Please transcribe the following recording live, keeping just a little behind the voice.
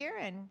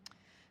and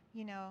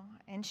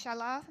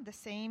inshallah, the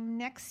same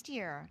next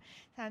year.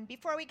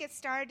 Before we get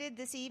started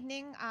this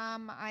evening,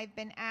 I've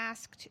been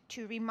asked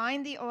to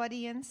remind the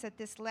audience that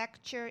this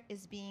lecture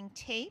is being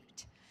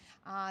taped.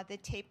 The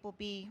tape will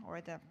be,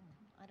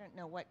 I don't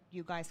know what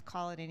you guys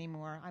call it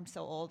anymore. I'm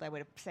so old, I would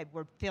have said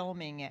we're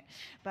filming it.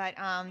 But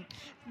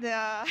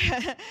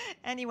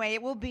anyway,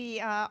 it will be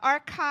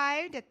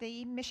archived at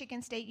the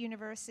Michigan State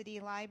University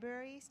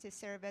libraries to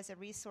serve as a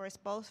resource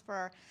both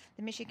for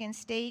the Michigan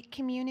State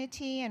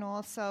community and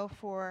also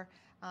for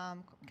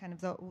kind of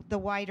the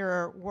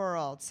wider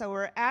world. So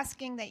we're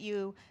asking that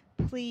you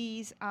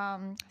please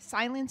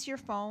silence your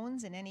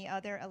phones and any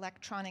other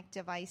electronic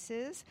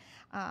devices.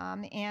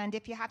 And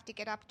if you have to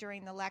get up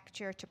during the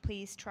lecture, to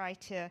please try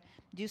to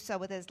do so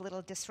with as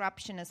little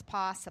disruption as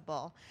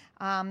possible.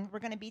 We're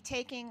going to be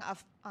taking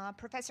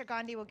Professor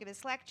Gandhi will give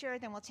his lecture,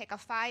 then we'll take a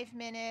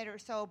 5-minute or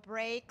so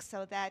break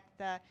so that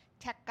the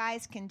tech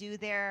guys can do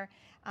their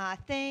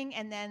thing,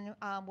 and then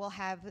we'll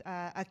have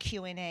a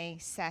Q&A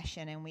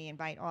session, and we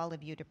invite all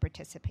of you to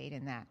participate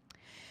in that.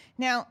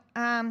 Now,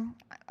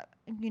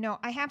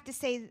 I have to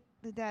say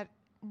that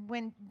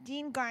when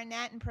Dean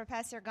Garnett and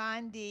Professor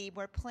Gandhi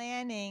were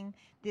planning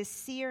this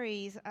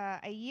series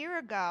a year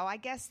ago, I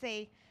guess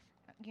they,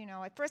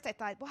 at first I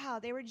thought, wow,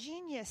 they were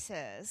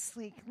geniuses.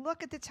 Like,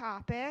 look at the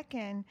topic,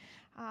 and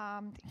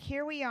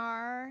here we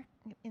are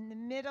in the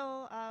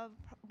middle of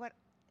what,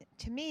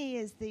 to me,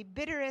 is the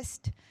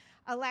bitterest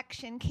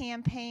election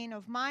campaign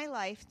of my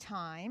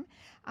lifetime.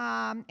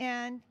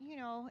 And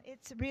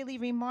it's really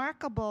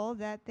remarkable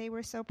that they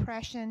were so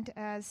prescient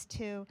as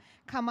to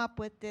come up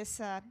with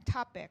this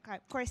topic.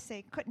 Of course,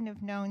 they couldn't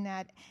have known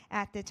that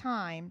at the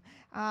time.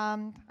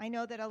 I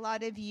know that a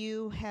lot of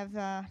you have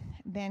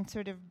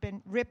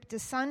been ripped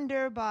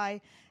asunder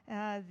by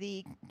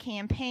the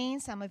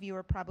campaign. Some of you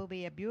are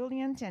probably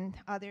ebullient, and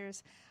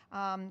others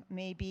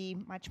may be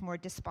much more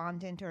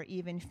despondent or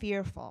even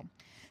fearful.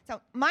 So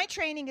my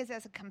training is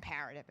as a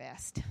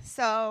comparativist.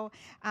 So,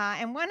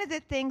 and one of the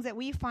things that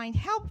we find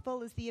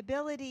helpful is the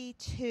ability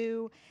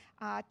to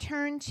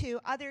turn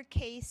to other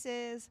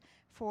cases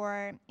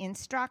for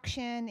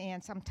instruction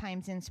and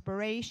sometimes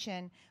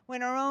inspiration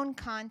when our own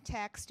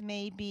context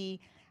may be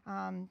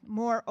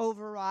more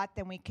overwrought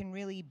than we can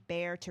really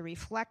bear to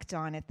reflect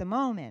on at the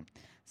moment.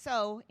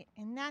 So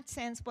in that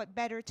sense, what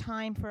better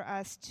time for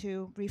us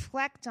to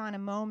reflect on a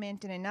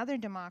moment in another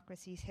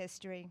democracy's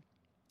history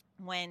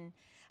when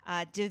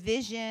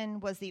division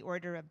was the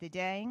order of the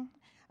day,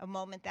 a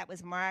moment that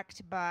was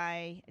marked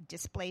by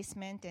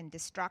displacement and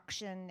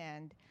destruction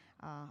and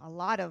a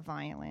lot of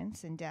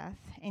violence and death.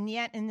 And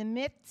yet in the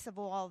midst of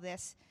all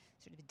this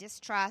sort of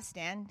distrust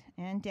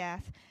and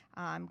death,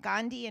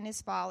 Gandhi and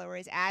his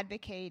followers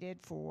advocated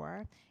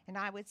for, and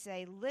I would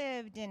say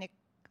lived in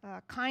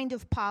a kind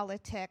of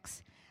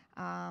politics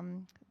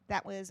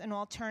that was an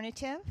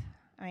alternative,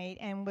 right,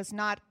 and was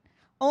not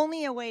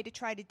only a way to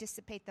try to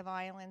dissipate the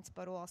violence,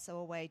 but also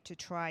a way to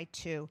try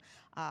to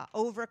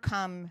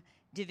overcome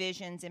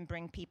divisions and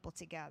bring people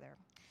together.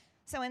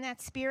 So in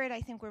that spirit, I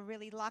think we're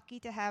really lucky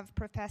to have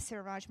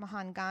Professor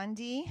Rajmohan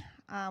Gandhi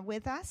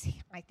with us.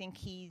 I think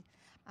he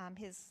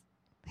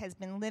has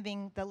been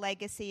living the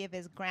legacy of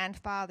his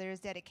grandfather's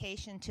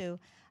dedication to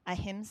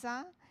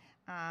ahimsa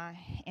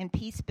and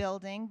peace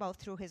building, both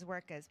through his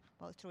work as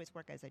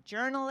a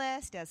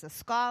journalist, as a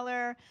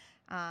scholar,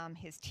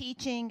 his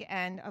teaching,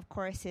 and of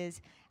course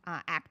his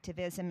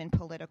activism and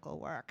political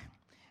work.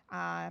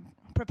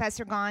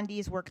 Professor Gandhi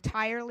has worked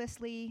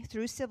tirelessly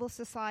through civil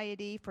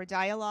society for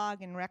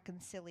dialogue and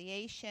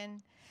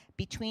reconciliation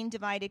between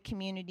divided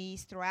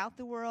communities throughout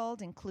the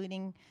world,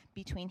 including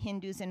between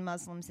Hindus and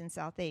Muslims in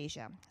South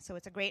Asia. So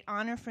it's a great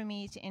honor for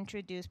me to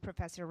introduce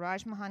Professor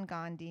Rajmohan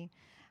Gandhi,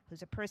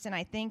 who's a person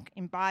I think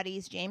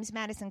embodies James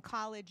Madison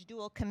College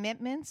dual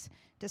commitments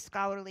to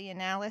scholarly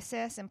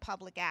analysis and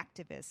public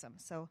activism.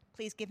 So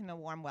please give him a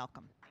warm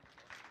welcome.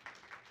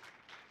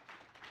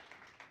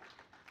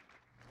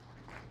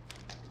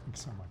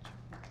 Thanks so much.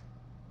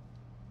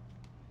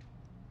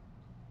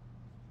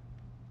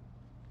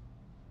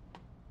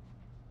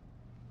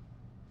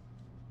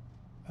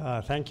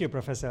 Thank you,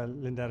 Professor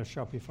Linda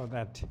Rashoppi, for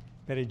that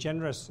very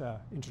generous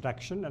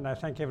introduction, and I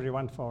thank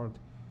everyone for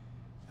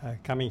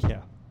coming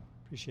here.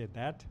 Appreciate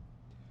that.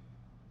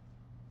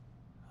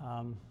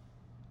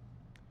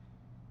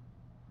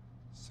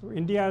 So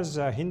India's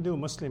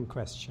Hindu-Muslim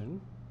question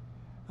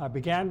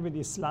began with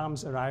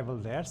Islam's arrival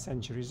there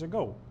centuries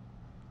ago.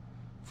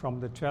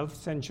 From the 12th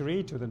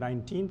century to the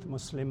 19th,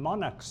 Muslim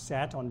monarchs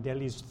sat on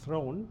Delhi's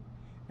throne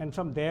and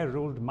from there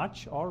ruled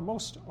much or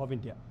most of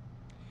India.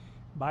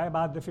 By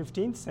about the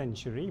 15th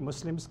century,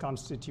 Muslims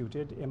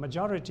constituted a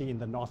majority in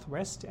the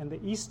northwest and the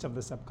east of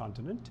the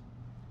subcontinent,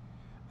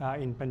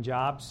 in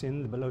Punjab,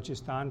 Sindh,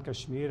 Balochistan,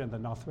 Kashmir, and the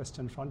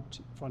northwestern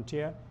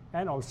frontier,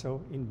 and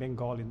also in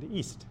Bengal in the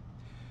east.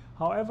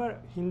 However,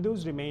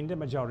 Hindus remained a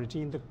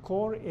majority in the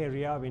core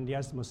area of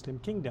India's Muslim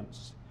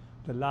kingdoms,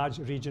 the large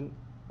region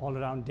all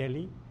around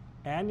Delhi,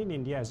 and in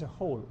India as a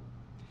whole.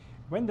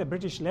 When the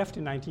British left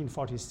in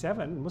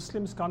 1947,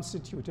 Muslims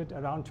constituted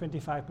around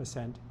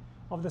 25%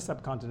 of the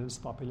subcontinent's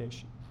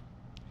population.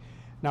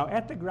 Now,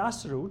 at the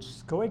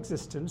grassroots,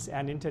 coexistence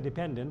and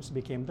interdependence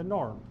became the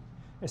norm,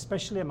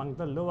 especially among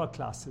the lower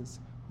classes,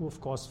 who of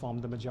course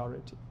formed the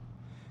majority.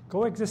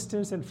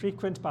 Coexistence and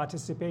frequent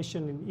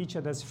participation in each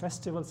other's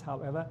festivals,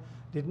 however,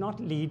 did not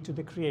lead to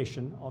the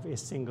creation of a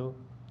single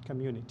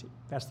community.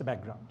 That's the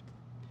background.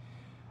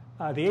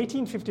 The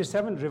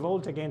 1857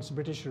 revolt against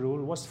British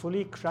rule was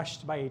fully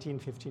crushed by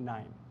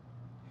 1859.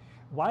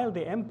 While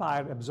the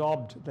empire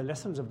absorbed the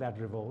lessons of that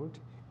revolt,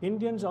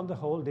 Indians on the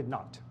whole did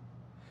not.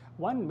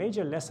 One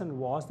major lesson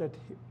was that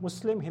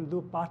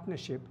Muslim-Hindu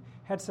partnership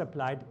had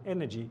supplied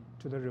energy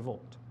to the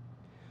revolt.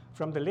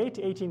 From the late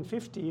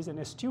 1850s, an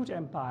astute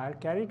empire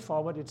carried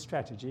forward its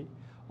strategy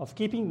of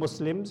keeping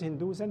Muslims,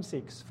 Hindus, and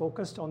Sikhs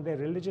focused on their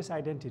religious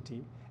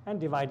identity and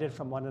divided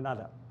from one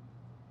another.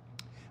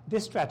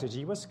 This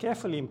strategy was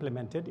carefully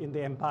implemented in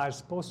the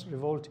empire's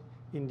post-revolt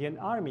Indian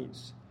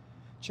armies.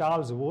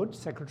 Charles Wood,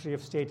 Secretary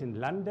of State in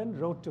London,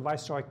 wrote to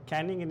Viceroy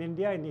Canning in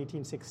India in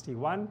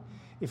 1861,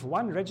 "If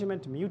one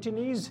regiment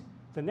mutinies,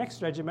 the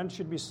next regiment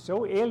should be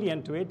so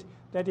alien to it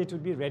that it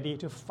would be ready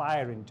to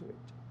fire into it."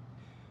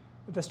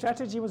 The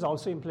strategy was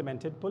also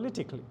implemented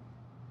politically.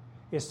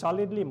 A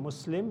solidly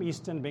Muslim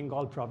Eastern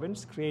Bengal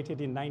province, created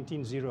in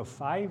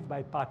 1905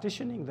 by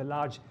partitioning the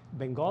large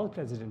Bengal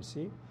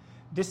presidency,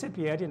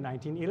 disappeared in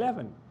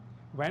 1911,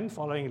 when,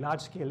 following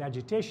large-scale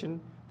agitation,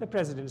 the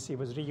presidency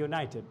was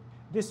reunited.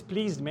 This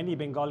pleased many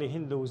Bengali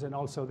Hindus and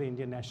also the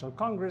Indian National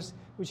Congress,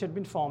 which had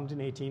been formed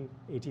in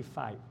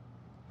 1885.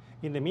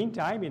 In the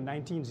meantime, in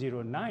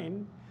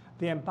 1909,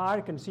 the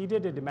empire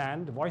conceded a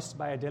demand voiced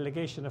by a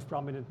delegation of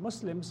prominent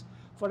Muslims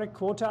for a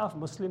quota of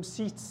Muslim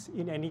seats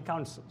in any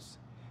councils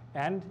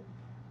and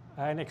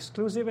an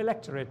exclusive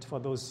electorate for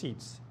those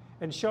seats,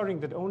 ensuring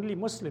that only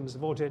Muslims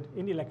voted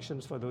in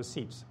elections for those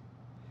seats.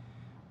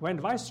 When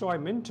Viceroy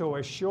Minto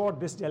assured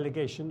this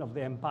delegation of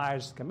the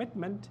empire's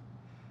commitment,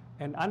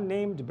 an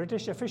unnamed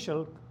British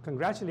official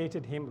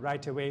congratulated him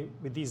right away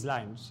with these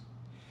lines: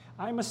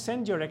 "I must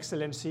send Your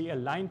Excellency a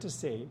line to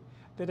say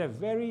that a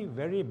very,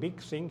 very big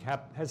thing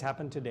has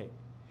happened today,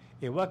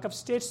 a work of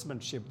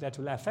statesmanship that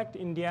will affect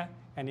India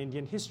and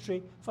Indian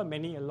history for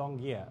many a long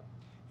year.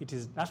 It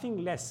is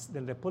nothing less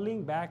than the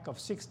pulling back of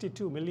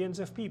 62 millions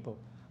of people,"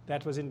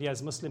 that was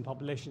India's Muslim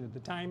population at the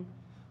time,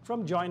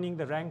 "from joining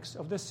the ranks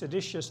of the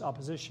seditious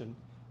opposition,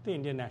 the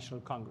Indian National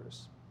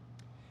Congress."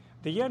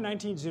 The year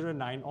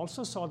 1909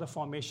 also saw the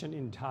formation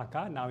in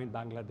Dhaka, now in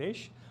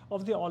Bangladesh,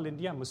 of the All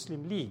India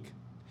Muslim League.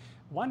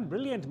 One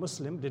brilliant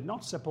Muslim did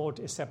not support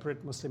a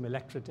separate Muslim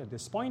electorate at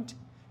this point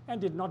and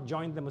did not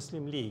join the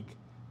Muslim League,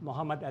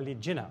 Muhammad Ali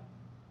Jinnah.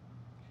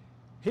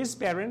 His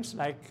parents,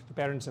 like the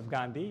parents of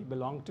Gandhi,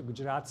 belonged to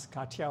Gujarat's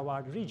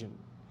Kathiawar region.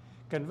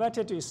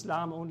 Converted to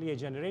Islam only a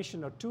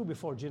generation or two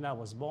before Jinnah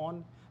was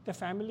born, the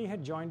family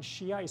had joined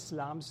Shia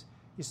Islam's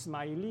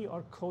Ismaili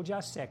or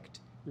Khoja sect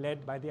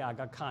led by the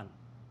Aga Khan.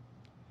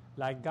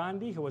 Like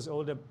Gandhi, who was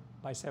older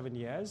by 7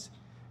 years,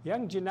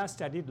 young Jinnah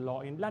studied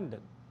law in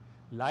London.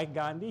 Like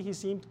Gandhi, he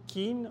seemed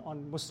keen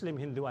on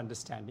Muslim-Hindu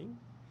understanding.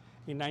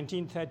 In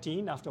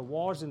 1913, after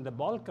wars in the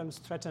Balkans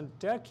threatened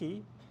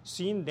Turkey,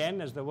 seen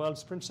then as the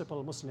world's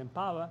principal Muslim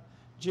power,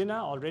 Jinnah,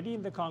 already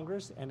in the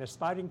Congress and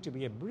aspiring to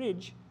be a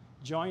bridge,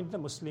 joined the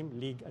Muslim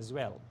League as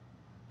well.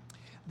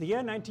 The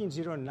year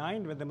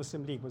 1909, when the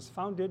Muslim League was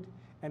founded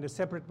and a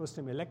separate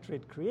Muslim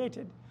electorate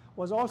created,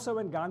 was also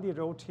when Gandhi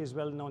wrote his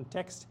well-known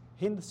text,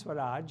 Hind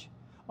Swaraj,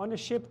 on a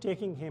ship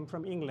taking him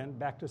from England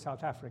back to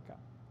South Africa.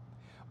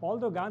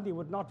 Although Gandhi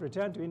would not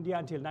return to India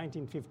until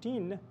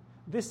 1915,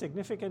 this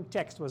significant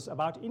text was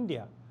about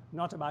India,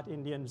 not about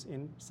Indians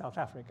in South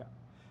Africa.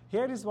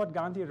 Here is what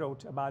Gandhi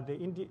wrote about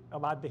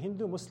the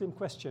Hindu-Muslim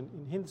question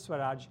in Hind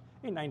Swaraj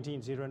in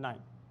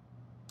 1909.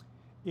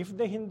 "If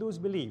the Hindus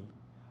believe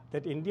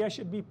that India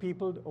should be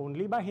peopled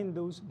only by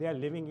Hindus, they are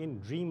living in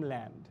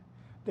dreamland.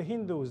 The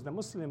Hindus, the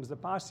Muslims, the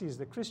Parsis,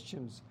 the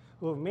Christians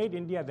who have made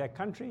India their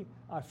country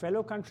are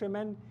fellow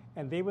countrymen,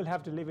 and they will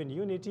have to live in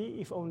unity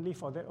if only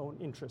for their own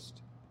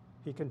interest."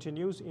 He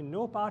continues, "In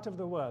no part of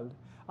the world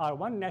are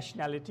one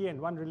nationality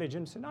and one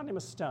religion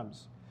synonymous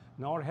terms,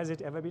 nor has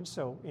it ever been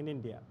so in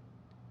India."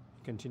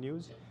 He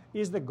continues,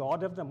 "Is the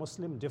God of the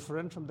Muslim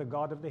different from the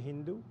God of the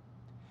Hindu?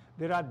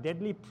 There are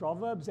deadly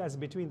proverbs as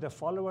between the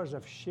followers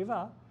of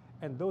Shiva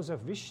and those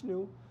of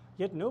Vishnu,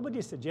 yet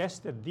nobody suggests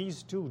that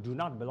these two do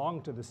not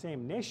belong to the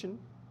same nation.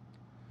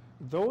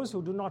 Those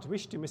who do not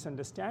wish to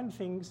misunderstand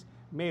things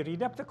may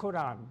read up the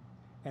Quran,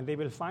 and they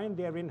will find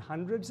therein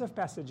hundreds of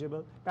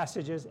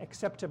passages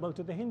acceptable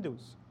to the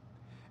Hindus.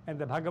 And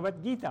the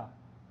Bhagavad Gita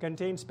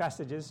contains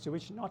passages to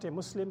which not a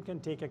Muslim can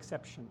take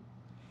exception.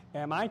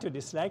 Am I to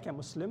dislike a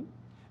Muslim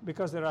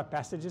because there are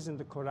passages in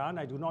the Quran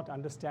I do not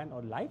understand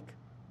or like?"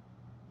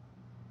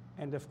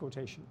 End of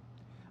quotation.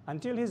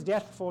 Until his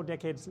death 4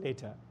 decades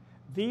later,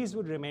 these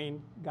would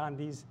remain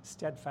Gandhi's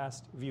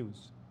steadfast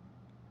views.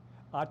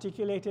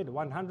 Articulated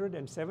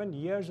 107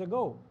 years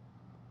ago,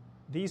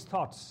 these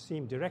thoughts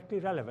seem directly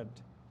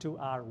relevant to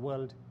our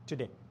world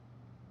today.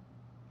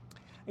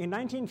 In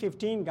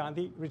 1915,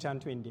 Gandhi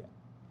returned to India.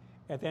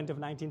 At the end of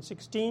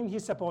 1916, he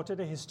supported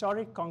a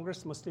historic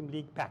Congress-Muslim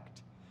League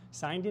pact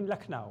signed in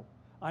Lucknow,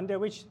 under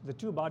which the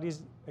two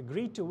bodies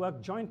agreed to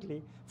work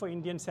jointly for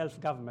Indian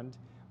self-government,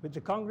 with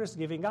the Congress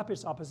giving up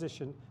its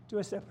opposition to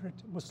a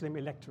separate Muslim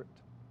electorate.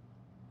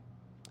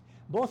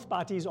 Both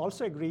parties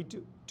also agreed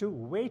to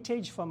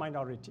weightage for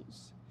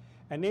minorities,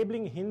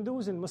 enabling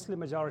Hindus in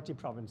Muslim-majority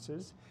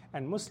provinces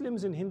and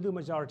Muslims in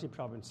Hindu-majority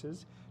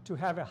provinces to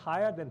have a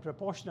higher than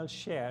proportional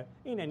share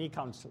in any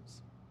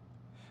councils.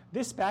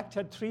 This pact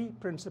had three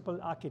principal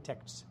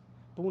architects: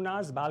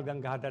 Puna's Bal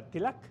Gangadhar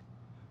Tilak,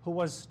 who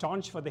was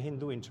staunch for the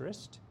Hindu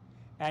interest;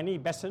 Annie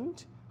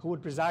Besant, who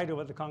would preside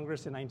over the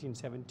Congress in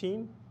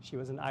 1917, she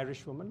was an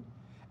Irish woman;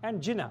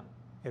 and Jinnah,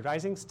 a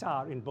rising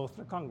star in both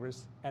the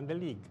Congress and the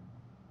League.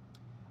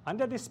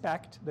 Under this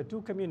pact, the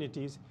two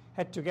communities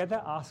had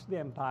together asked the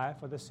empire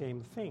for the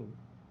same thing.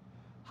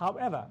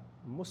 However,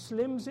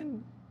 Muslims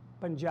in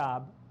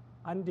Punjab,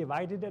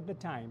 undivided at the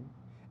time,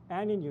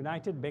 and in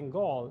United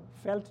Bengal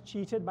felt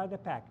cheated by the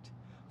pact,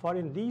 for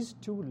in these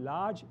two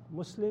large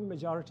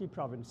Muslim-majority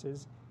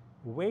provinces,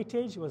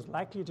 weightage was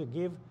likely to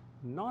give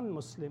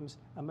non-Muslims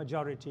a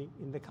majority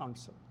in the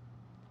council.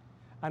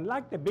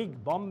 Unlike the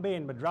big Bombay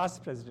and Madras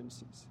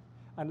presidencies,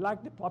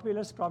 unlike the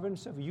populous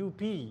province of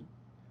UP,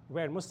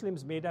 where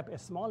Muslims made up a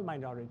small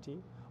minority,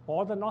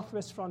 or the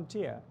Northwest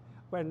Frontier,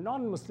 where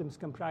non-Muslims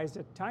comprised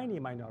a tiny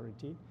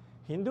minority,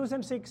 Hindus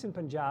and Sikhs in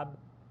Punjab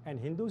and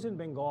Hindus in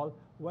Bengal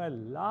were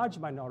large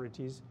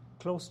minorities,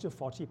 close to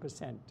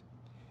 40%.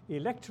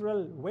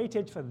 Electoral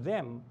weightage for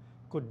them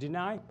could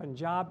deny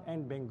Punjab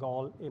and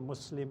Bengal a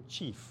Muslim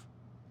chief.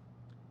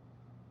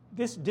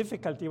 This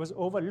difficulty was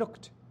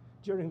overlooked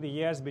during the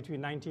years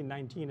between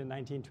 1919 and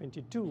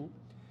 1922,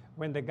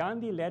 when the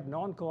Gandhi-led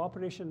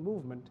non-cooperation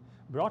movement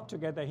brought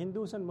together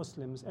Hindus and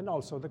Muslims, and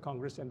also the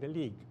Congress and the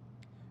League.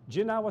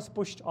 Jinnah was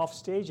pushed off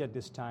stage at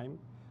this time,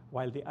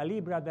 while the Ali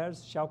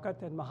brothers,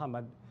 Shaukat and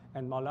Muhammad,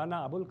 and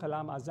Maulana Abul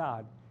Kalam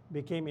Azad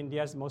became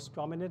India's most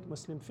prominent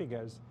Muslim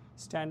figures,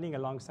 standing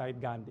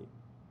alongside Gandhi.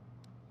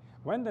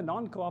 When the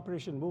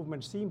non-cooperation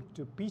movement seemed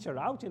to peter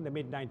out in the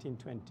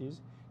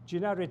mid-1920s,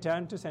 Jinnah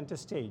returned to center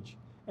stage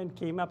and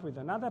came up with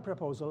another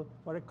proposal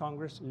for a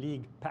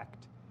Congress-League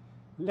pact.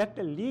 Let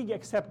the League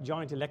accept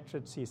joint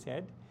electorates, he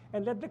said,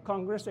 and let the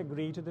Congress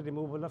agree to the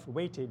removal of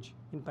weightage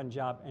in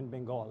Punjab and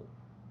Bengal.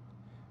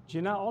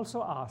 Jinnah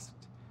also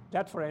asked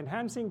that for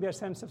enhancing their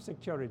sense of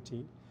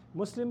security,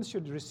 Muslims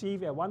should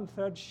receive a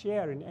 1/3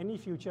 share in any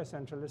future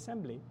Central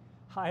Assembly,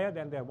 higher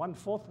than their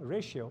 1/4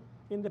 ratio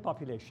in the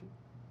population.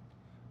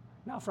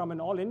 Now, from an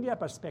all-India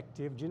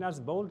perspective, Jinnah's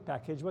bold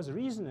package was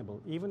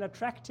reasonable, even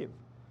attractive.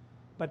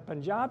 But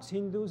Punjab's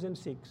Hindus and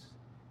Sikhs,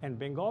 and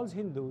Bengal's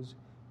Hindus,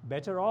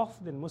 better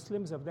off than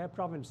Muslims of their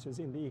provinces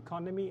in the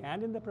economy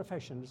and in the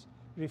professions,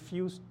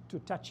 refused to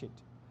touch it.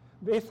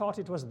 They thought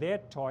it was their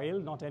toil,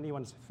 not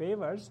anyone's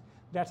favors,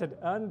 that had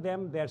earned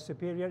them their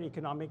superior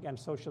economic and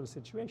social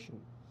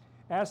situation.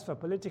 As for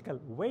political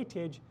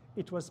weightage,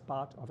 it was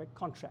part of a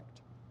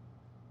contract.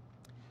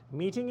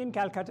 Meeting in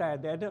Calcutta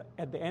at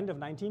the end of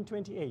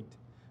 1928,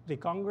 the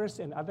Congress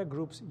and other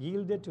groups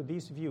yielded to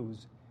these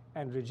views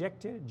and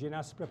rejected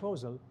Jinnah's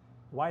proposal,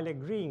 while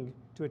agreeing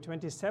to a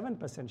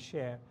 27%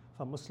 share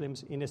for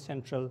Muslims in a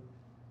central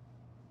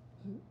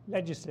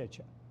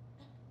legislature.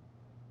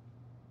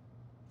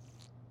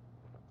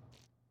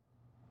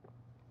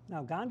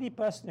 Now, Gandhi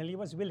personally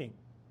was willing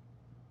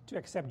to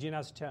accept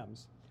Jinnah's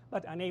terms,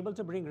 but unable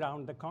to bring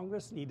round the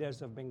Congress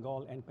leaders of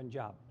Bengal and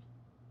Punjab.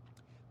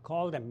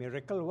 Called a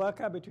miracle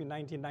worker between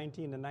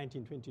 1919 and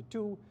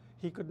 1922,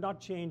 he could not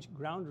change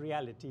ground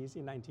realities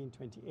in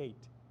 1928.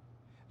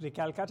 The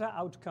Calcutta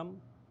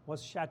outcome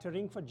was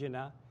shattering for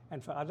Jinnah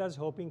and for others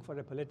hoping for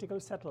a political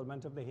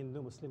settlement of the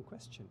Hindu-Muslim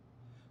question.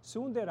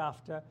 Soon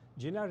thereafter,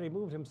 Jinnah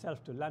removed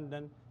himself to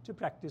London to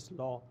practice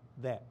law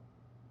there.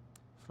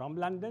 From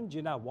London,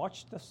 Jinnah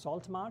watched the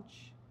Salt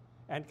March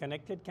and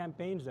connected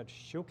campaigns that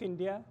shook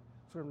India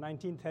from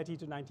 1930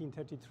 to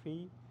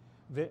 1933,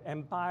 the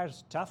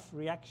empire's tough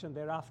reaction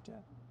thereafter,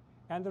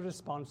 and the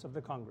response of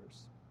the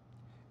Congress.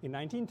 In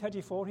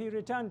 1934, he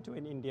returned to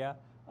India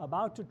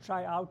about to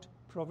try out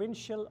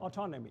provincial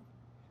autonomy,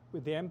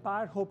 with the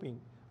empire hoping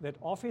that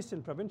office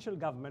in provincial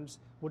governments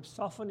would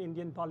soften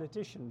Indian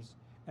politicians,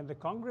 and the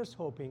Congress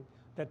hoping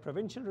that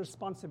provincial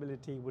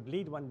responsibility would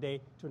lead one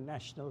day to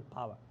national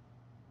power.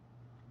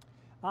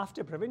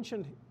 After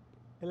provincial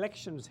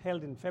elections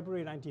held in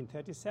February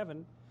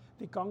 1937,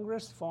 the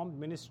Congress formed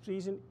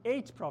ministries in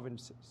 8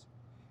 provinces,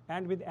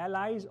 and with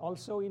allies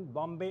also in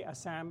Bombay,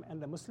 Assam,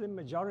 and the Muslim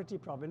majority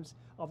province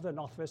of the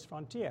Northwest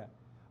Frontier,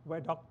 where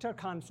Dr.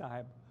 Khan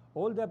Sahib,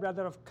 older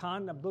brother of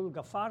Khan Abdul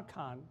Ghaffar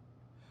Khan,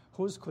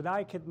 whose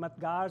Khudai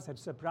Khidmatgars had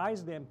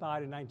surprised the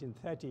empire in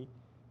 1930,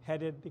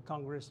 headed the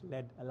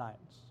Congress-led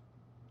alliance.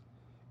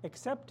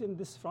 Except in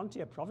this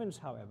frontier province,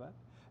 however,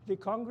 the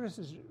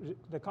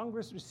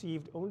Congress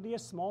received only a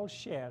small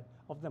share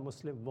of the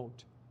Muslim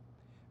vote.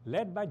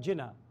 Led by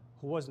Jinnah,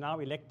 who was now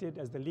elected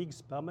as the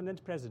League's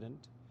permanent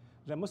president,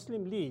 the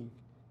Muslim League,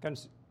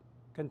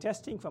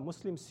 contesting for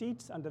Muslim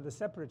seats under the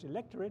separate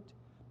electorate,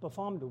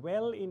 performed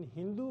well in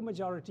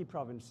Hindu-majority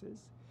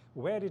provinces,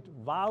 where it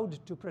vowed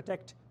to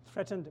protect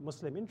threatened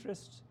Muslim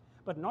interests,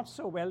 but not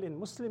so well in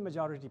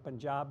Muslim-majority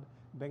Punjab,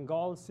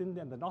 Bengal, Sindh,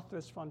 and the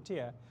northwest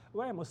frontier,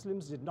 where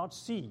Muslims did not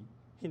see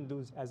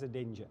Hindus as a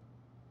danger.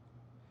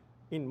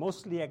 In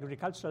mostly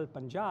agricultural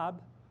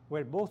Punjab,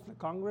 where both the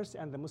Congress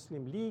and the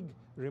Muslim League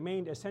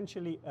remained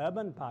essentially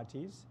urban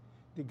parties,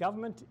 the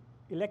government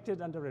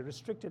elected under a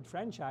restricted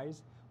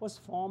franchise was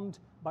formed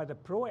by the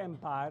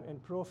pro-empire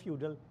and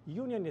pro-feudal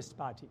Unionist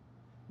Party,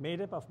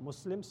 made up of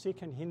Muslim,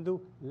 Sikh, and Hindu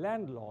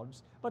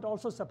landlords, but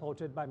also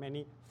supported by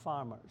many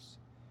farmers.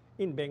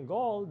 In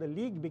Bengal, the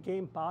League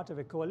became part of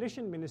a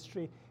coalition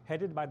ministry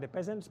headed by the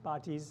Peasants'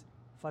 Party's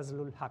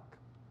Fazlul Haq.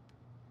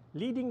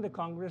 Leading the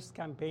Congress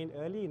campaign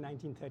early in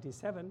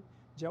 1937,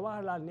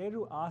 Jawaharlal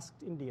Nehru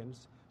asked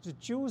Indians to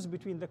choose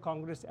between the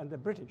Congress and the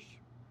British.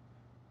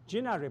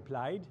 Jinnah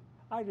replied,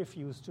 "I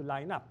refuse to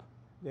line up.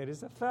 There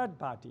is a third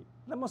party,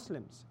 the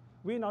Muslims.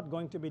 We're not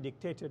going to be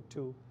dictated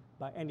to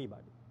by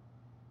anybody."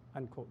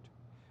 Unquote.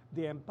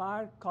 The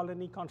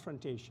empire-colony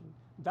confrontation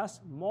thus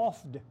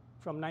morphed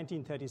from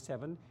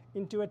 1937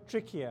 into a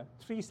trickier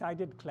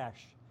three-sided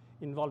clash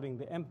involving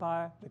the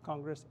empire, the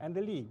Congress, and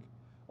the League,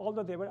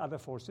 although there were other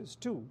forces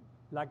too,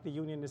 like the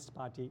Unionist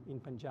Party in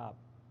Punjab.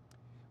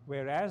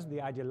 Whereas the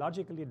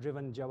ideologically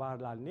driven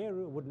Jawaharlal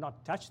Nehru would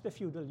not touch the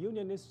feudal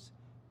Unionists,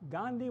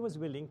 Gandhi was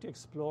willing to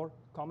explore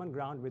common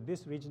ground with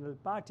this regional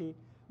party,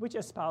 which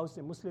espoused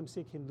a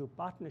Muslim-Sikh-Hindu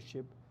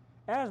partnership,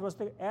 as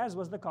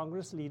was the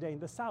Congress leader in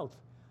the South,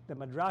 the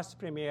Madras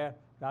Premier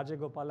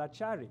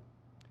Rajagopalachari.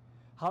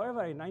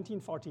 However, in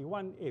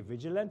 1941, a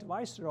vigilant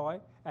viceroy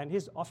and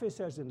his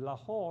officers in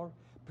Lahore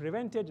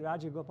prevented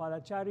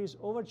Rajagopalachari's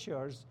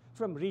overtures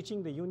from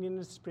reaching the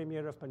Unionist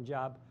Premier of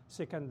Punjab,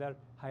 Sikandar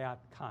Hayat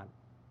Khan.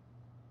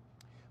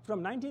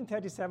 From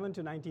 1937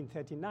 to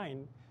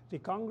 1939, the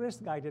Congress,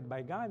 guided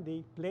by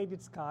Gandhi, played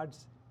its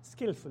cards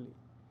skillfully,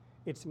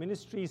 its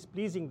ministries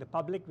pleasing the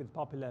public with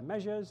popular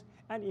measures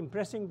and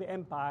impressing the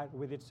empire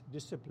with its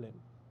discipline.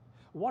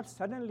 What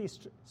suddenly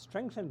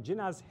strengthened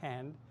Jinnah's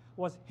hand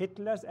was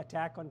Hitler's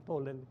attack on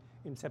Poland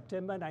in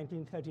September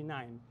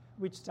 1939,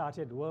 which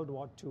started World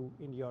War II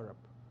in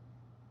Europe.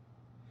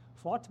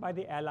 Fought by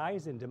the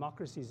Allies in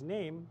democracy's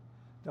name,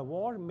 the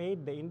war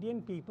made the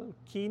Indian people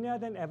keener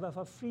than ever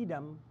for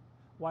freedom,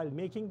 while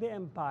making the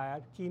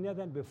empire keener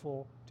than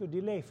before to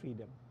delay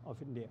freedom of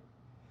India.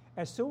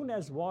 As soon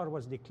as war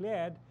was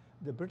declared,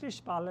 the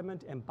British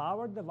Parliament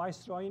empowered the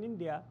Viceroy in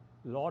India,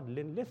 Lord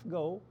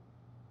Linlithgow,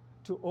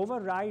 to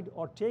override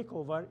or take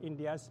over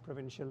India's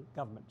provincial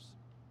governments.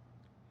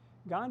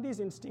 Gandhi's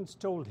instincts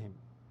told him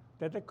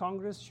that the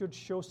Congress should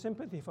show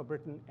sympathy for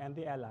Britain and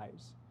the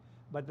Allies,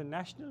 but the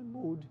national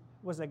mood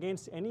was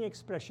against any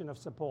expression of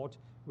support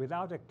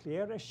without a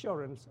clear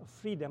assurance of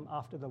freedom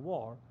after the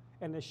war,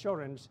 an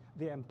assurance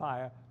the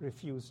empire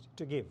refused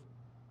to give.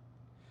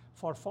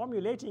 For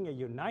formulating a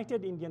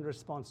united Indian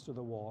response to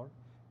the war,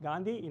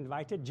 Gandhi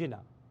invited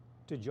Jinnah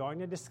to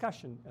join a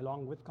discussion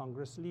along with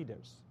Congress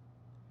leaders.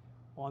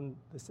 On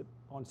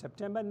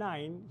September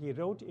 9, he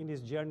wrote in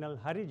his journal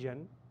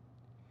Harijan,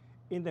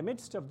 "In the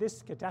midst of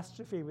this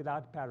catastrophe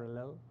without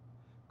parallel,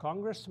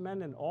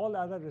 congressmen and all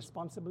other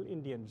responsible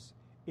Indians,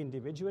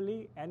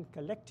 individually and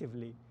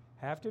collectively,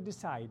 have to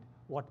decide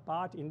what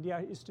part India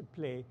is to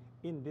play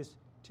in this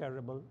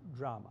terrible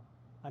drama."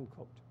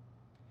 Unquote.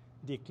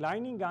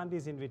 Declining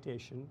Gandhi's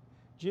invitation,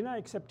 Jinnah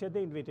accepted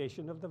the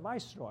invitation of the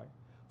Viceroy,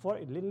 for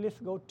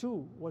Linlithgow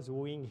too was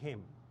wooing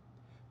him.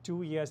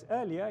 2 years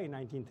earlier, in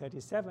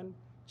 1937,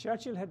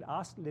 Churchill had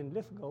asked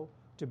Linlithgow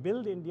to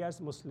build India's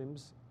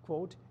Muslims,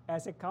 quote,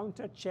 as a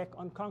counter-check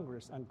on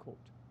Congress, unquote.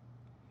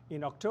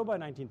 In October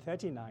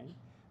 1939,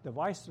 the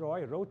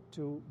Viceroy wrote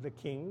to the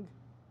King,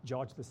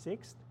 George VI,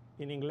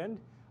 in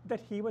England,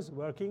 that he was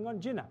working on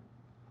Jinnah,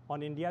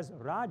 on India's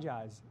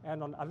Rajas,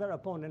 and on other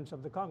opponents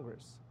of the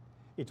Congress.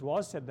 It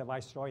was, said the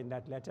Viceroy in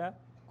that letter,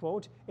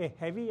 quote, a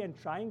heavy and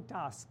trying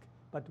task,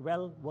 but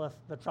well worth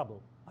the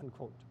trouble,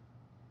 unquote.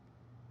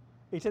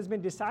 It has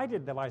been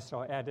decided, the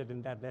Viceroy added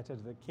in that letter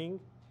to the King,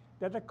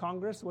 that the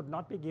Congress would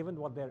not be given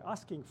what they're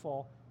asking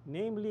for,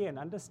 namely an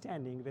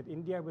understanding that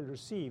India will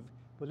receive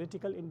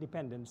political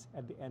independence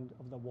at the end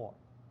of the war.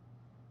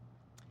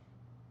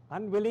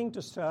 Unwilling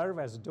to serve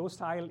as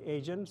docile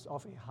agents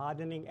of a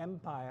hardening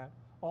empire,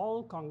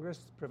 all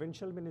Congress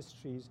provincial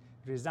ministries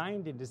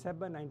resigned in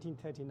December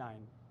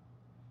 1939.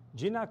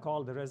 Jinnah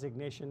called the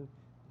resignation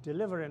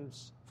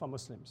deliverance for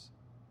Muslims.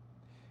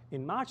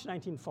 In March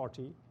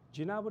 1940,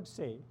 Jinnah would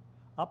say,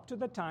 up to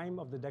the time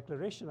of the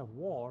declaration of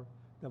war,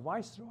 the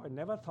Viceroy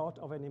never thought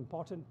of an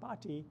important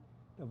party,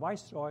 the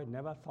Viceroy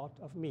never thought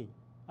of me,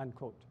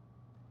 unquote.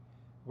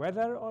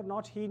 Whether or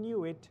not he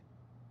knew it,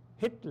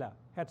 Hitler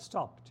had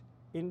stopped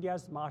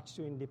India's march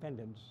to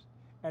independence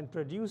and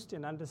produced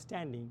an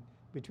understanding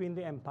between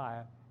the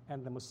empire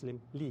and the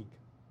Muslim League.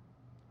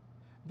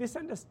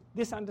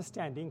 This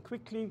understanding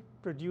quickly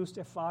produced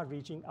a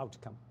far-reaching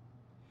outcome.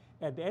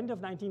 At the end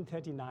of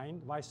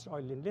 1939,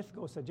 Viceroy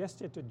Linlithgow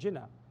suggested to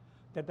Jinnah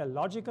that the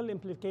logical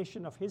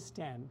implication of his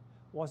stand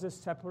was a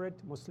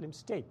separate Muslim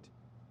state,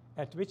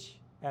 at which,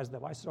 as the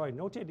Viceroy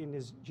noted in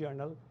his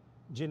journal,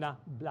 Jinnah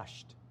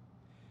blushed.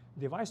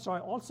 The Viceroy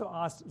also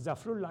asked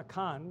Zafrullah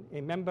Khan,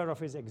 a member of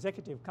his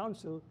executive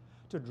council,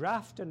 to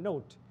draft a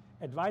note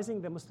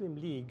advising the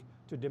Muslim League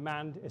to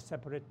demand a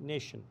separate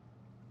nation.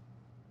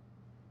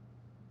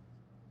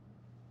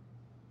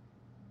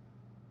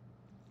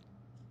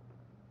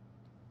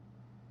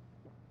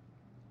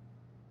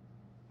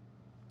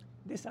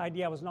 This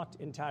idea was not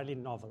entirely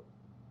novel.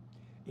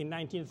 In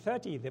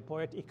 1930, the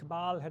poet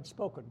Iqbal had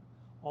spoken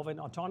of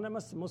an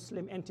autonomous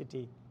Muslim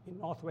entity in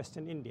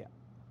northwestern India.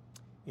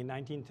 In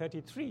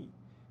 1933,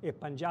 a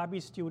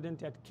Punjabi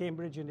student at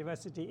Cambridge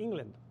University,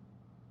 England,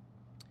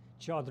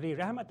 Chaudhry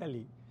Rahmat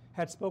Ali,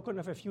 had spoken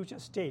of a future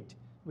state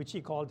which he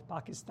called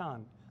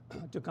Pakistan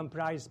to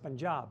comprise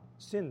Punjab,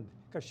 Sindh,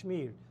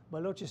 Kashmir,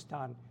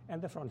 Balochistan,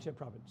 and the frontier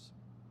province.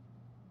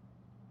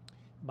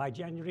 By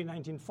January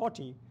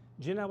 1940,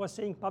 Jinnah was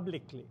saying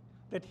publicly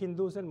that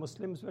Hindus and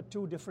Muslims were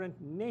two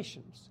different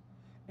nations,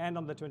 and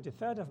on the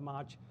 23rd of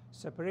March,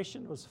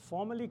 separation was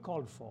formally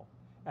called for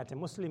at a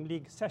Muslim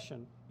League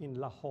session in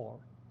Lahore.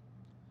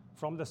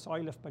 From the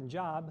soil of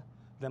Punjab,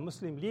 the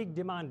Muslim League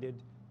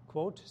demanded,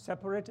 quote,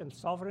 separate and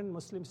sovereign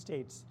Muslim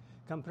states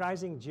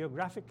comprising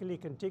geographically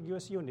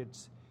contiguous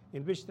units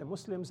in which the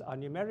Muslims are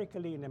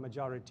numerically in a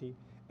majority,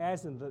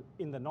 as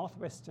in the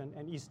northwestern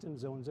and eastern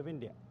zones of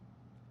India.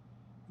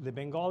 The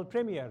Bengal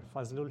Premier,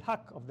 Fazlul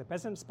Haq of the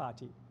Peasants'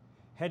 Party,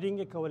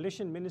 heading a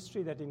coalition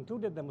ministry that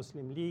included the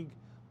Muslim League,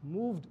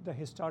 moved the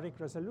historic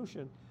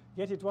resolution,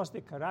 yet it was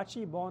the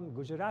Karachi-born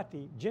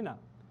Gujarati Jinnah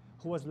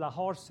who was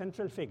Lahore's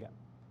central figure.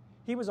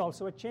 He was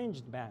also a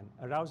changed man,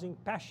 arousing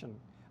passion,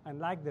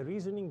 unlike the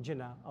reasoning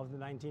Jinnah of the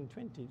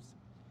 1920s.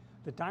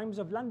 The Times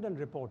of London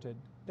reported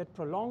that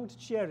prolonged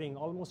cheering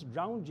almost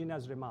drowned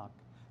Jinnah's remark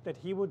that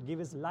he would give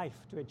his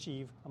life to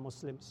achieve a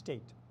Muslim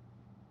state.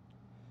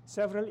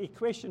 Several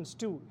equations,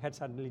 too, had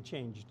suddenly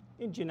changed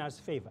in Jinnah's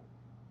favor.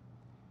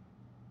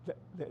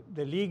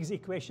 The League's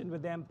equation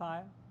with the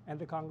Empire and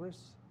the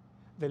Congress,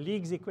 the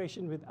League's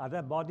equation with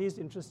other bodies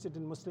interested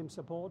in Muslim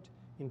support,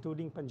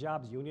 including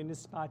Punjab's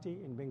Unionist Party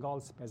and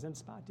Bengal's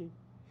Peasants' Party,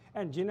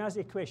 and Jinnah's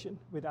equation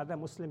with other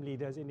Muslim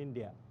leaders in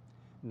India.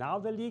 Now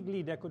the League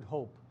leader could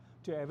hope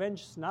to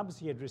avenge snubs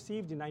he had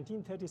received in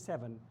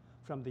 1937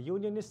 from the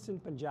Unionists in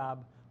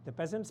Punjab, the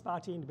Peasants'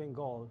 Party in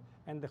Bengal,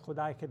 and the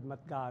Khudai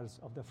Khidmatgars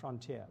of the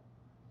frontier.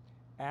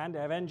 And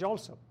avenge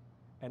also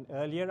an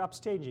earlier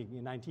upstaging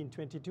in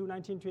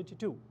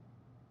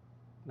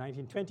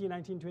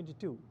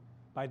 1920-1922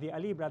 by the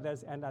Ali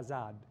brothers and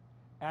Azad,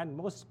 and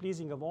most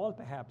pleasing of all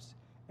perhaps,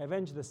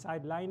 avenge the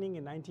sidelining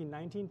in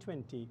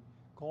 1919-20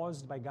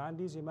 caused by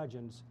Gandhi's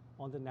emergence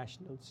on the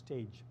national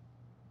stage.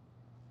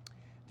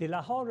 The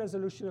Lahore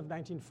Resolution of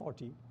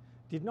 1940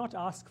 did not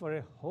ask for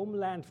a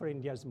homeland for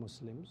India's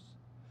Muslims,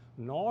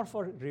 nor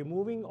for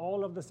removing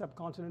all of the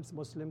subcontinent's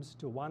Muslims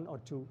to one or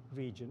two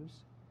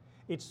regions.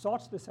 It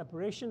sought the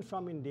separation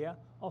from India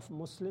of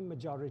Muslim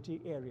majority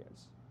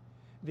areas.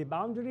 The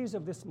boundaries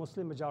of this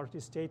Muslim majority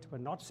state were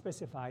not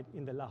specified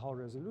in the Lahore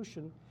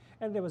Resolution,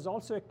 and there was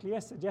also a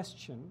clear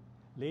suggestion,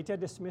 later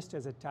dismissed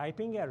as a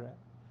typing error,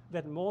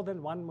 that more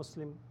than one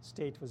Muslim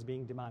state was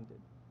being demanded.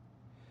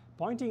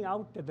 Pointing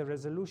out that the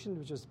resolution,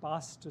 which was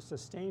passed to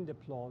sustained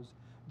applause,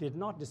 did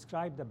not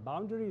describe the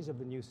boundaries of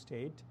the new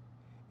state,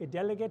 a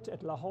delegate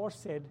at Lahore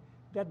said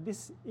that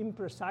this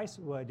imprecise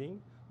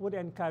wording would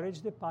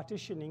encourage the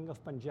partitioning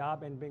of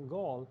Punjab and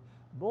Bengal,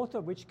 both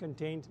of which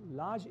contained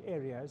large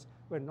areas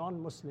where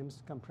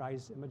non-Muslims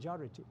comprised a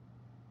majority.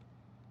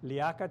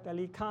 Liaquat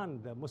Ali Khan,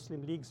 the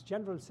Muslim League's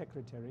General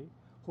Secretary,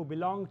 who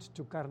belonged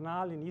to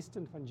Karnal in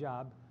eastern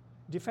Punjab,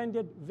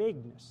 defended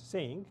vagueness,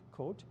 saying,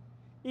 quote,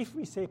 if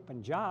we say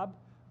Punjab,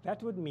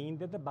 that would mean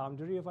that the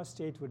boundary of our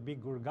state would be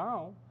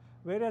Gurgaon,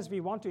 whereas we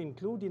want to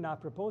include in our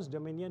proposed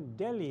dominion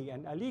Delhi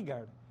and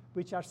Aligarh,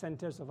 which are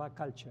centers of our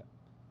culture.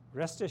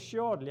 Rest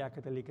assured,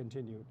 Liaquat Ali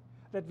continued,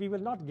 that we will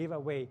not give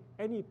away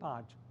any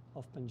part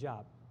of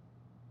Punjab.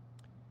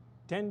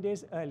 10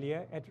 days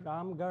earlier at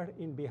Ramgarh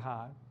in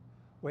Bihar,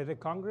 where the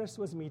Congress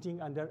was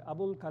meeting under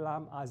Abul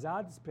Kalam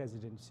Azad's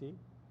presidency,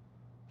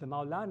 the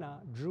Maulana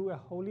drew a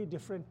wholly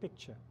different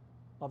picture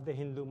of the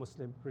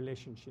Hindu-Muslim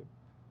relationship.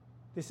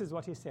 This is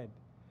what he said.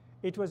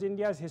 It was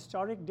India's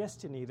historic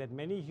destiny that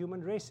many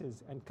human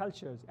races and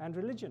cultures and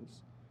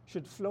religions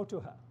should flow to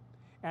her,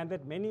 and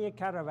that many a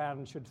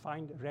caravan should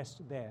find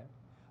rest there.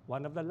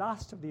 One of the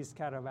last of these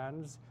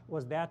caravans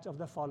was that of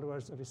the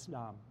followers of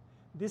Islam.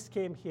 This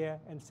came here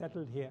and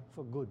settled here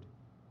for good.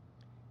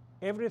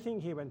 Everything,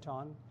 he went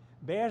on,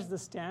 bears the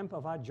stamp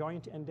of our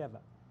joint endeavor.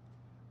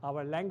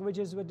 Our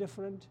languages were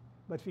different,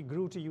 but we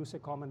grew to use a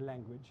common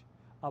language.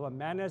 Our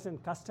manners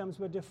and customs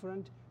were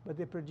different, but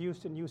they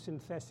produced a new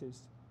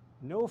synthesis.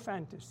 No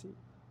fantasy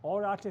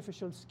or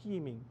artificial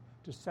scheming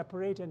to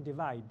separate and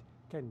divide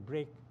can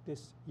break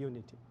this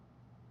unity.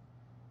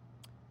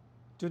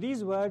 To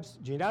these words,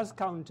 Jinnah's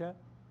counter,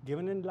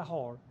 given in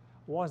Lahore,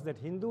 was that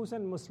Hindus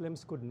and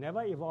Muslims could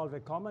never evolve a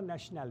common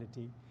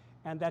nationality,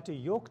 and that to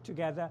yoke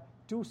together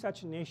two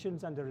such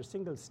nations under a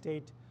single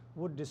state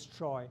would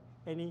destroy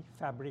any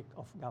fabric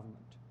of government.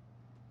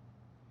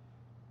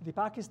 The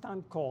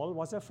Pakistan call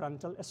was a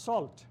frontal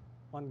assault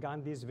on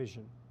Gandhi's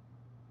vision.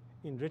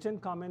 In written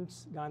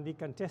comments, Gandhi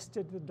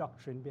contested the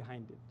doctrine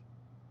behind it.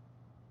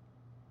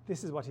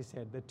 This is what he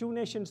said: the two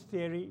nations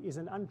theory is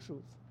an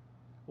untruth.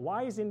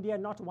 Why is India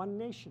not one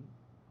nation?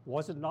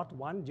 Was it not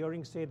one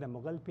during, say, the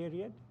Mughal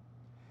period?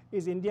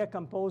 Is India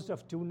composed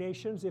of two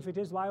nations? If it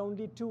is, why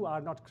only two?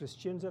 Are not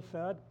Christians a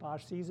third,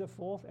 Parsis a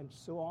fourth, and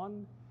so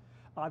on?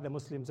 Are the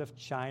Muslims of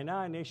China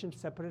a nation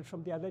separate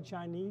from the other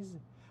Chinese?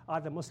 Are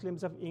the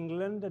Muslims of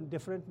England a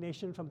different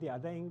nation from the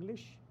other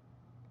English?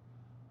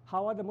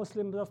 How are the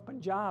Muslims of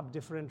Punjab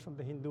different from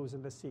the Hindus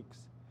and the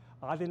Sikhs?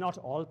 Are they not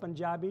all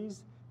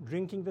Punjabis,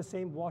 drinking the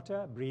same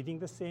water, breathing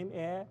the same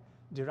air,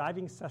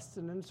 deriving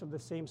sustenance from the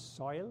same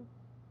soil?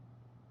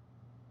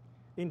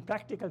 In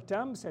practical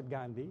terms, said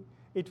Gandhi,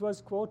 it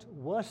was, quote,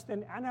 worse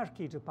than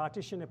anarchy to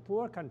partition a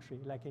poor country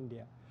like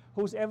India,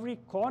 whose every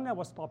corner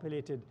was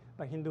populated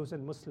by Hindus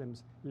and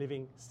Muslims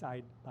living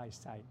side by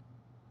side.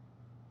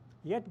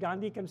 Yet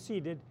Gandhi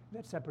conceded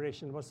that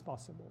separation was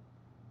possible.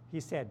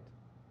 He said,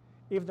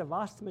 if the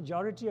vast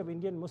majority of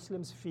Indian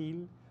Muslims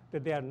feel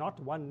that they are not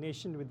one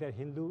nation with their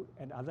Hindu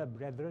and other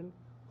brethren,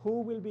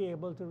 who will be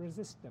able to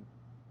resist them?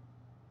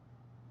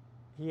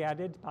 He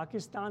added,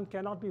 Pakistan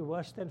cannot be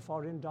worse than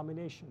foreign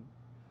domination.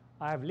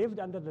 I have lived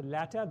under the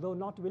latter, though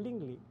not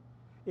willingly.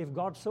 If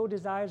God so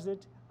desires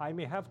it, I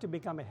may have to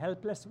become a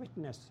helpless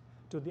witness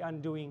to the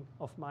undoing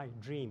of my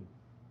dream.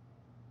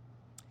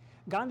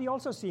 Gandhi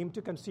also seemed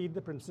to concede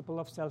the principle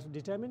of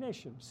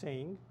self-determination,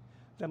 saying,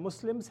 the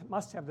Muslims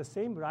must have the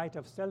same right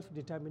of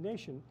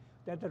self-determination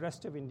that the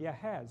rest of India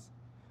has.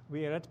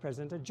 We are at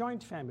present a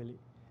joint family.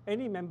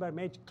 Any member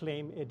may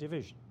claim a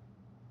division.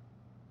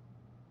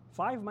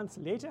 5 months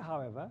later,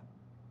 however,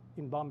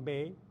 in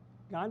Bombay,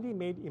 Gandhi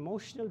made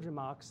emotional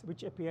remarks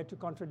which appeared to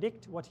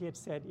contradict what he had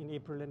said in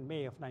April and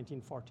May of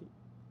 1940.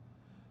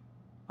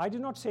 I do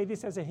not say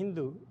this as a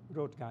Hindu,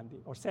 wrote Gandhi,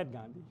 or said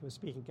Gandhi. He was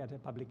speaking at a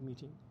public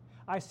meeting.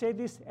 I say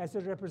this as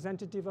a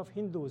representative of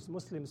Hindus,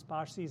 Muslims,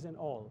 Parsis, and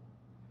all.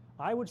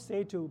 I would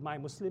say to my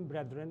Muslim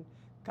brethren,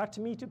 cut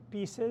me to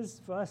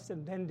pieces first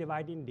and then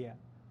divide India.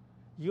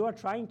 You are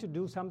trying to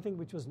do something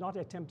which was not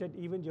attempted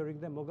even during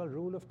the Mughal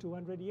rule of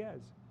 200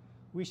 years.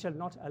 We shall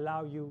not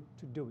allow you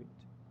to do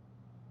it.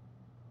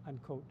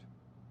 Unquote.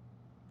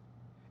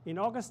 In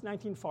August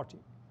 1940,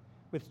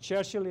 with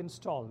Churchill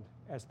installed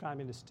as Prime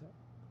Minister,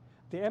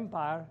 the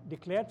Empire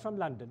declared from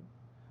London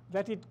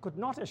that it could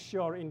not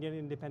assure Indian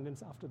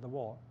independence after the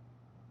war.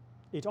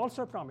 It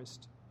also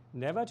promised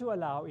never to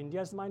allow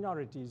India's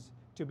minorities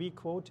to be,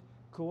 quote,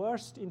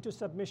 coerced into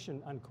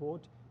submission,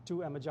 unquote,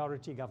 to a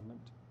majority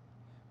government.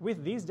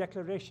 With these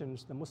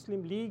declarations, the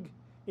Muslim League,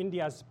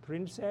 India's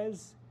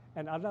princes,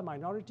 and other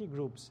minority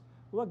groups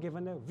were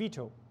given a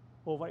veto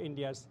over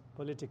India's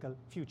political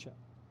future.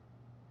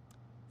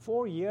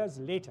 4 years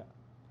later,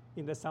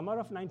 in the summer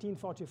of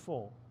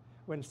 1944,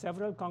 when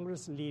several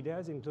Congress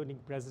leaders, including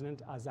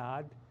President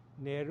Azad,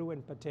 Nehru,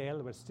 and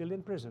Patel, were still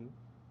in prison,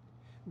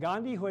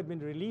 Gandhi, who had been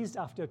released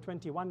after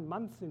 21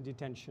 months in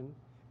detention,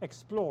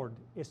 explored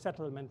a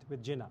settlement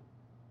with Jinnah.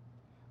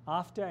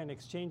 After an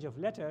exchange of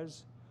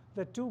letters,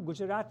 the two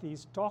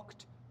Gujaratis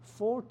talked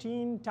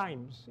 14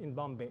 times in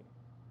Bombay,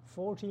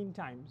 14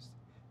 times,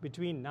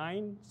 between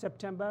 9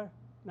 September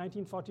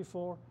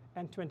 1944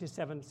 and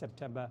 27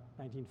 September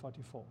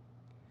 1944.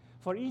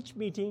 For each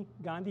meeting,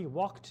 Gandhi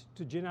walked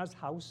to Jinnah's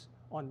house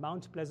on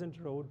Mount Pleasant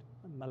Road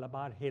on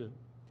Malabar Hill.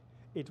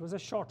 It was a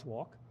short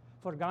walk,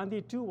 for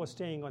Gandhi too was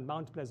staying on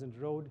Mount Pleasant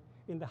Road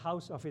in the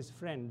house of his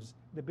friends,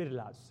 the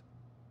Birlas.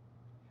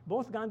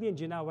 Both Gandhi and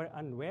Jinnah were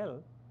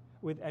unwell,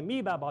 with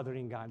amoeba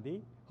bothering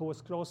Gandhi, who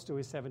was close to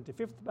his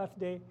 75th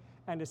birthday,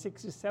 and a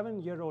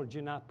 67-year-old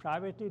Jinnah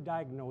privately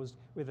diagnosed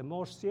with a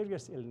more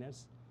serious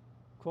illness,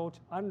 quote,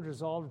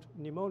 unresolved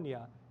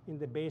pneumonia in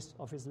the base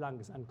of his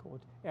lungs,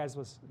 unquote, as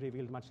was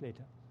revealed much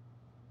later.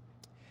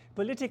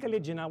 Politically,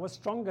 Jinnah was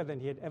stronger than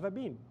he had ever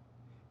been.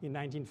 In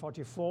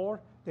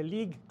 1944, the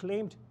League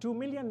claimed 2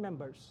 million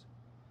members.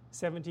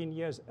 17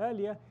 years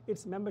earlier,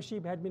 its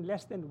membership had been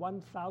less than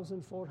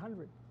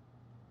 1,400.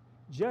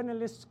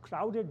 Journalists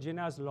crowded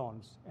Jinnah's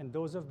lawns and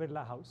those of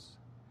Birla House.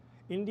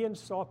 Indians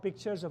saw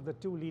pictures of the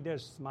two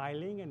leaders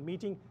smiling and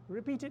meeting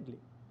repeatedly.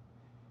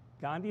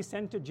 Gandhi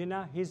sent to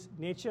Jinnah his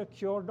nature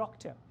cure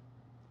doctor.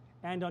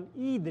 And on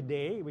Eid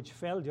Day, which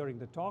fell during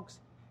the talks,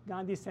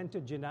 Gandhi sent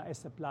to Jinnah a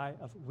supply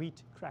of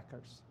wheat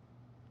crackers.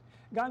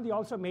 Gandhi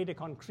also made a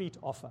concrete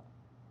offer.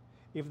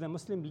 If the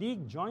Muslim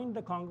League joined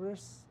the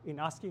Congress in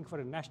asking for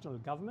a national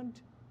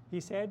government,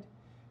 he said,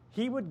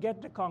 he would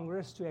get the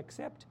Congress to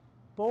accept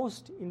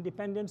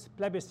post-independence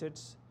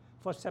plebiscites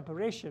for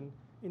separation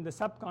in the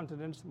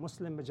subcontinent's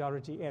Muslim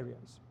majority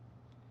areas.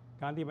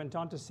 Gandhi went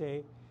on to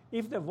say,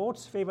 if the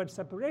votes favored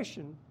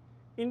separation,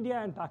 India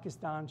and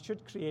Pakistan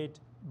should create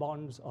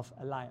bonds of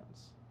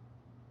alliance.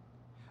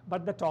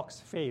 But the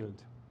talks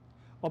failed.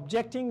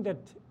 Objecting that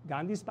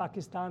Gandhi's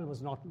Pakistan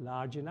was not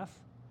large enough,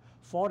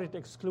 for it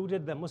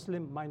excluded the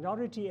Muslim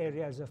minority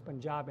areas of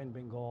Punjab and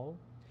Bengal,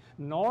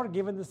 nor,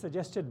 given the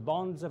suggested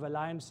bonds of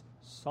alliance,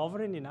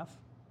 sovereign enough,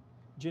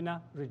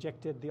 Jinnah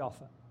rejected the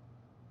offer.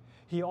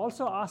 He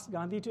also asked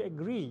Gandhi to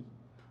agree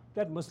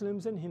that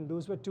Muslims and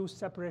Hindus were two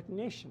separate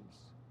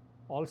nations.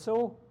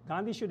 Also,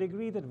 Gandhi should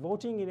agree that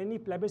voting in any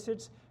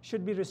plebiscites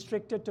should be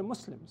restricted to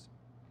Muslims,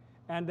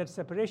 and that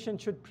separation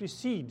should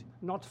precede,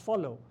 not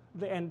follow,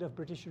 the end of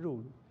British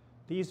rule.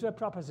 These were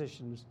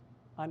propositions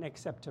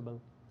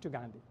unacceptable to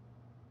Gandhi.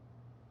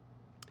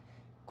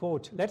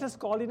 Quote, "Let us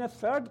call in a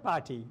third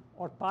party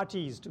or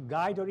parties to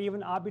guide or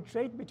even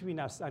arbitrate between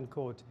us,"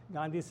 unquote,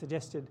 Gandhi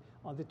suggested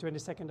on the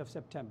 22nd of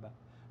September.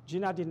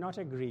 Jinnah did not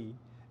agree,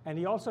 and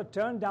he also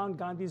turned down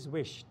Gandhi's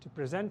wish to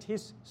present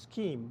his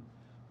scheme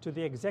to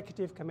the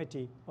executive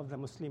committee of the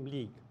Muslim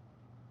League.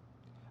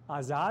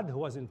 Azad, who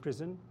was in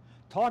prison,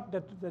 thought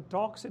that the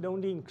talks had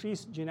only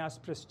increased Jinnah's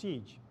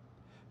prestige.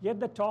 Yet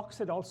the talks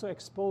had also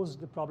exposed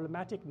the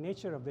problematic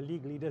nature of the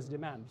League leaders'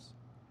 demands.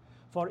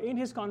 For in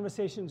his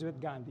conversations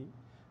with Gandhi,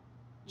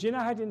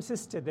 Jinnah had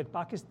insisted that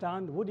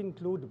Pakistan would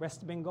include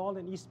West Bengal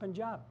and East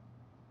Punjab.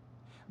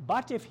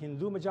 But if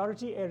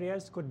Hindu-majority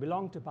areas could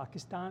belong to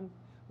Pakistan,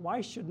 why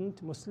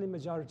shouldn't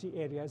Muslim-majority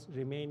areas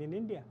remain in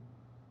India?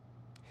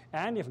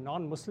 And if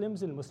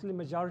non-Muslims in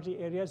Muslim-majority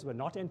areas were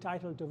not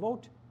entitled to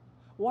vote,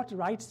 what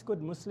rights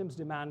could Muslims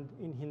demand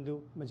in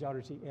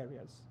Hindu-majority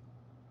areas?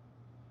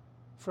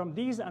 From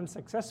these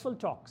unsuccessful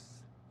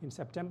talks in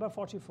September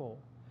 44,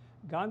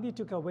 Gandhi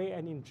took away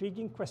an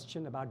intriguing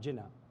question about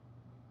Jinnah.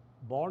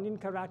 Born in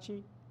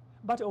Karachi,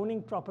 but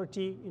owning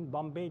property in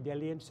Bombay,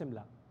 Delhi, and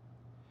Simla,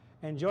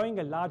 enjoying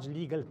a large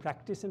legal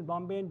practice in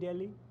Bombay and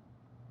Delhi,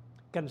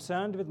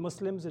 concerned with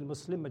Muslims in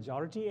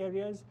Muslim-majority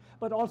areas,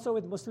 but also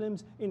with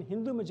Muslims in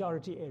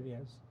Hindu-majority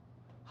areas.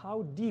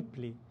 How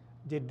deeply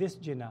did this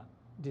Jinnah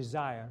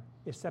desire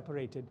a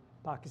separated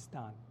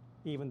Pakistan,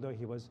 even though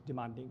he was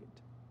demanding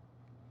it?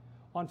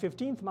 On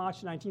 15th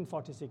March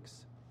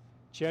 1946,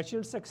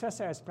 Churchill's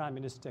successor as Prime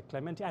Minister,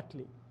 Clement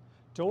Attlee,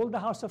 told the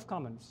House of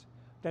Commons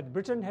that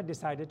Britain had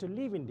decided to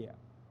leave India.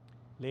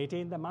 Later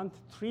in the month,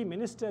 3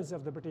 ministers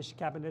of the British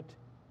cabinet,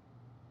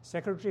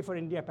 Secretary for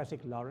India Pethick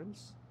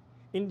Lawrence,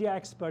 India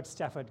expert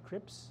Stafford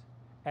Cripps,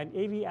 and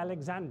A.V.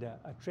 Alexander,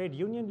 a trade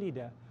union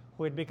leader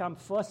who had become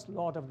First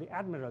Lord of the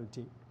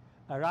Admiralty,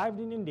 arrived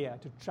in India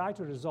to try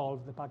to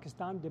resolve the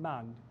Pakistan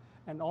demand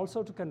and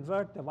also to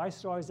convert the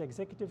Viceroy's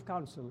Executive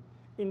Council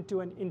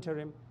into an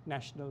interim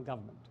national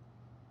government.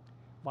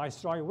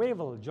 Viceroy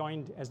Wavell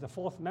joined as the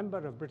 4th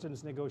member of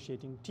Britain's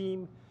negotiating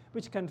team,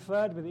 which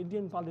conferred with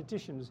Indian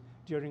politicians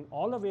during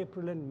all of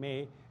April and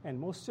May and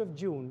most of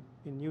June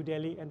in New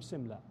Delhi and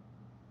Simla.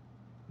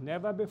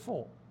 Never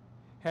before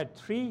had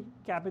 3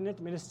 cabinet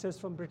ministers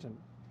from Britain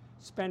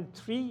spent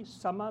 3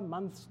 summer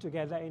months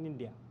together in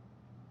India.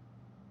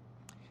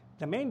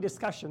 The main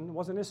discussion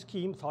was on a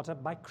scheme thought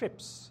up by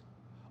Cripps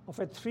of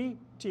a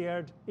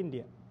 3-tiered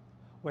India,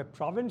 where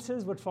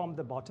provinces would form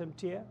the bottom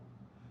tier,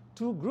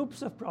 2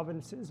 groups of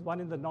provinces, one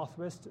in the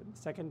northwest and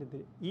second in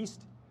the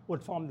east,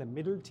 would form the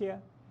middle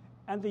tier,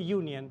 and the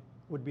union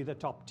would be the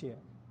top tier.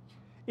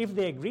 If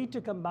they agreed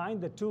to combine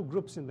the 2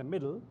 groups in the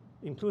middle,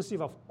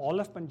 inclusive of all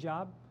of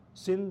Punjab,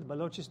 Sindh,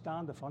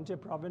 Balochistan, the frontier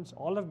province,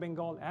 all of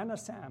Bengal, and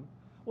Assam,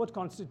 would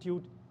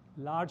constitute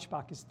large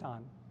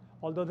Pakistan,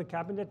 although the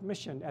cabinet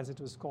mission, as it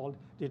was called,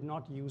 did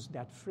not use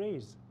that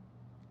phrase.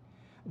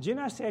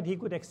 Jinnah said he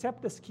could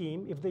accept the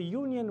scheme if the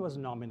union was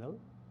nominal,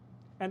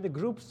 and the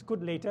groups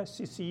could later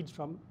secede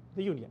from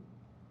the union.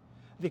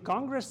 The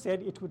Congress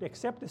said it would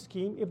accept the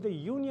scheme if the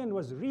union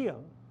was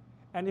real,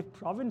 and if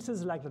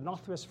provinces like the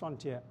Northwest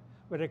Frontier,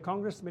 where a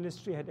Congress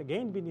ministry had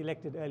again been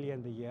elected earlier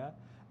in the year,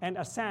 and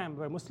Assam,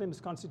 where Muslims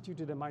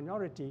constituted a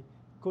minority,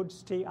 could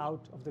stay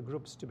out of the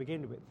groups to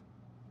begin with.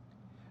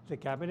 The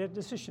cabinet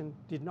decision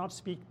did not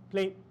speak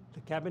plain.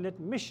 The cabinet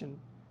mission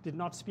did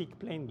not speak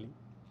plainly.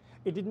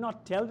 It did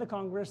not tell the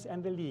Congress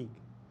and the League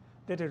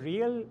that a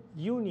real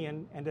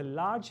union and a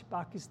large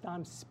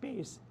Pakistan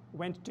space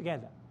went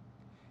together.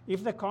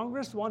 If the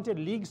Congress wanted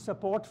League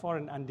support for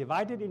an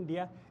undivided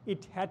India,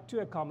 it had to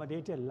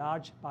accommodate a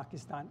large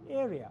Pakistan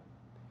area.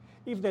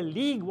 If the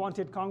League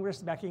wanted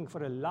Congress backing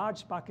for a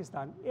large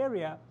Pakistan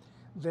area,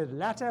 the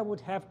latter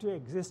would have to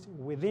exist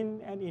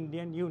within an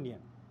Indian union.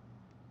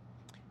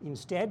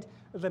 Instead,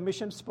 the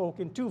mission spoke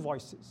in 2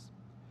 voices.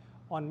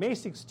 On May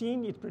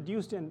 16, it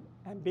produced an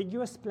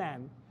ambiguous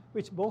plan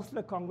which both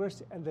the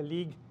Congress and the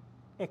League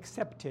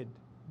accepted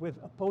with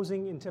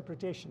opposing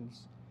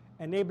interpretations,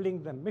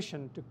 enabling the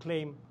mission to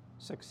claim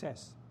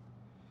success.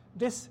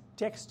 This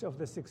text of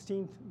the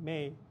 16th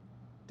May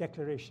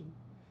Declaration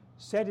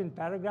said in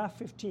paragraph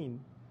 15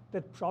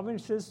 that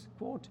provinces,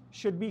 quote,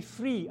 should be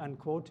free,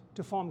 unquote,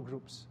 to form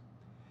groups.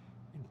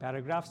 In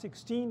paragraph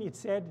 16, it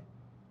said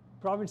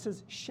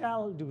provinces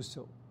shall do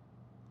so.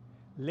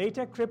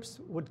 Later, Cripps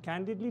would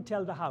candidly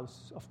tell the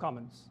House of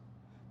Commons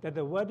that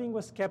the wording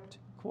was kept,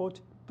 quote,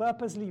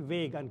 purposely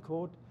vague,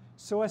 unquote,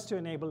 so as to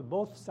enable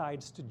both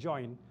sides to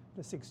join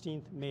the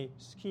 16th May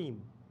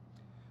scheme.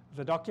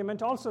 The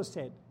document also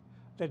said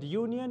that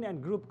union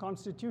and group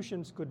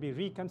constitutions could be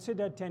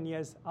reconsidered 10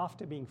 years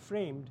after being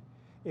framed,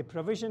 a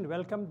provision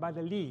welcomed by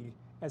the League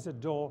as a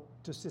door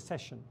to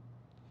secession.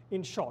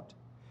 In short,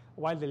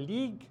 While the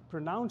League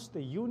pronounced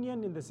the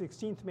union in the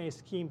 16th May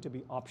scheme to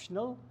be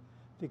optional,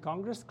 the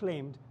Congress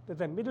claimed that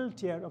the middle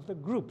tier of the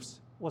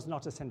groups was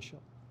not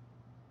essential.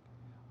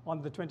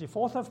 On the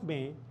 24th of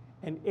May,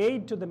 an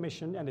aide to the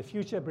mission and a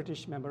future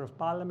British Member of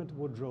Parliament,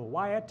 Woodrow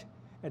Wyatt,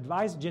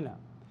 advised Jinnah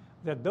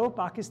that though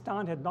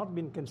Pakistan had not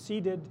been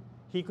conceded,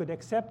 he could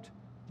accept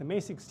the May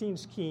 16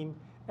 scheme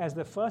as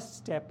the first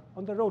step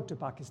on the road to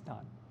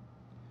Pakistan.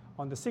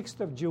 On the 6th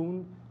of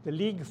June, the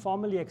League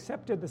formally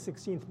accepted the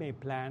 16th May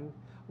plan,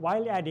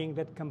 while adding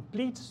that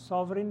complete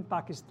sovereign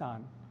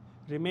Pakistan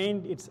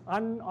remained its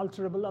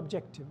unalterable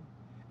objective,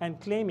 and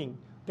claiming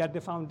that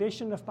the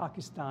foundation of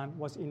Pakistan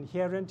was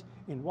inherent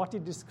in what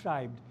it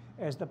described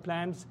as the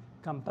plan's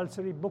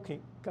compulsory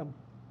grouping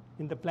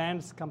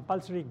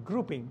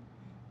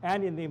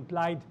and in the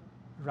implied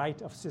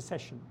right of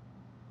secession.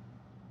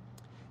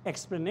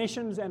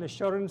 Explanations and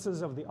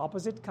assurances of the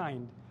opposite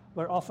kind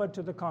were offered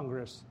to the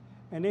Congress,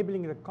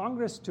 enabling the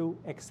Congress to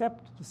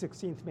accept the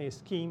 16th May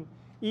scheme,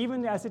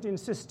 even as it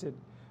insisted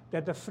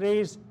that the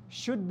phrase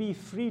 "should be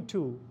free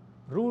to"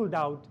 ruled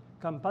out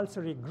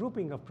compulsory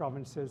grouping of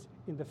provinces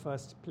in the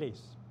first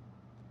place.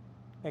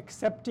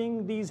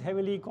 Accepting these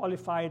heavily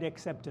qualified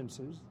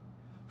acceptances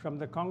from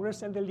the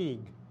Congress and the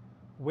League,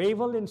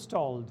 Wavell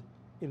installed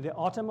in the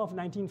autumn of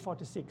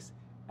 1946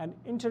 an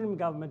interim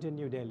government in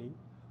New Delhi,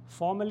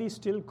 formerly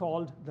still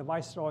called the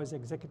Viceroy's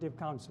Executive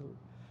Council,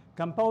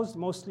 composed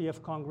mostly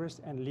of Congress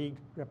and League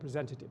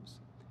representatives.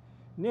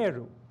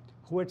 Nehru,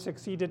 who had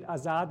succeeded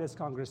Azad as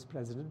Congress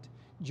president,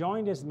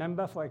 joined as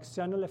member for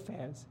external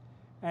affairs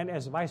and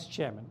as vice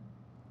chairman,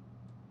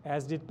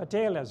 as did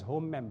Patel as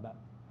home member.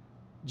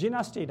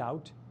 Jinnah stayed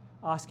out,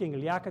 asking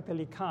Liaquat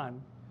Ali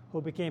Khan, who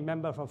became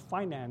member for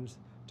finance,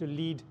 to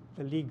lead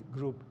the League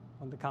group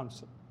on the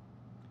council.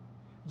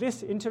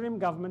 This interim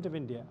government of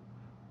India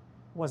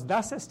was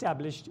thus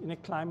established in a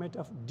climate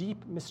of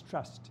deep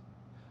mistrust,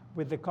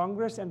 with the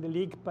Congress and the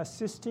League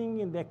persisting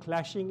in their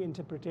clashing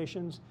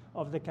interpretations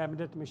of the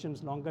Cabinet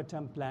Mission's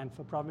longer-term plan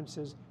for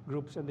provinces,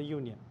 groups, and the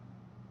Union.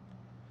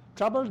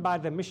 Troubled by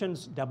the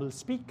mission's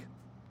doublespeak,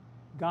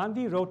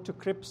 Gandhi wrote to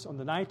Cripps on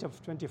the night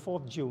of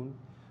 24th June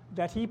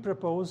that he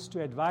proposed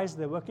to advise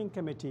the Working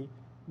Committee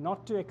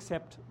not to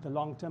accept the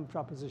long-term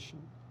proposition,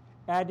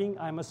 adding,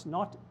 "I must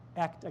not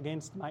act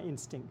against my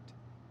instinct."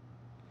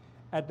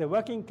 At the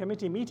Working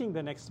Committee meeting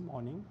the next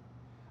morning,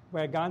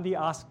 where Gandhi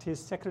asked his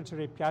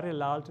secretary Pyare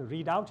Lal to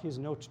read out his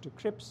note to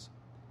Cripps,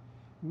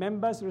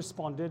 members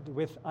responded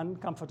with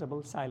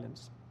uncomfortable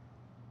silence.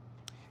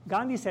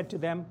 Gandhi said to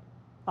them,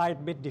 "I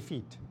admit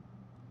defeat.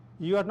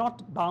 You are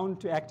not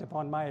bound to act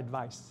upon my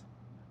advice.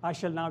 I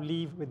shall now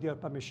leave with your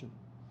permission."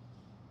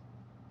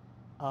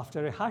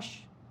 After a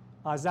hush,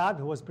 Azad,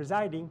 who was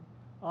presiding,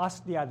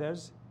 asked the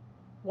others,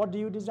 "What do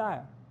you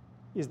desire?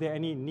 Is there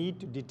any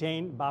need to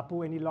detain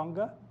Bapu any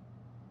longer?"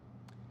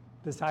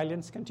 The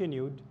silence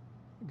continued.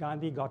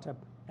 Gandhi got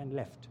up and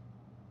left.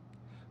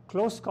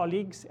 Close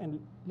colleagues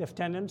and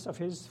lieutenants of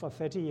his for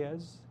 30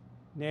 years,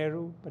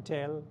 Nehru,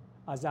 Patel,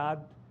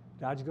 Azad,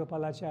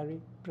 Rajgopalachari,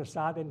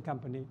 Prasad and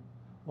company,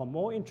 were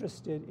more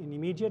interested in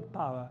immediate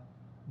power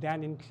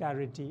than in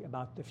clarity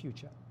about the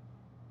future.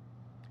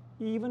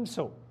 Even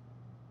so,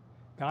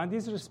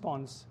 Gandhi's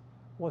response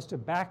was to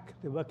back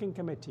the Working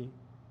Committee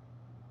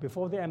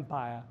before the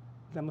empire,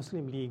 the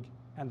Muslim League,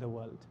 and the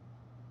world.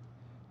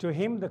 To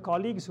him, the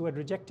colleagues who had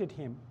rejected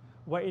him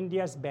were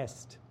India's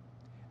best.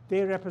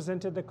 They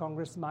represented the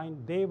Congress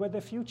mind. They were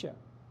the future.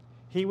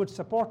 He would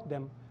support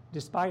them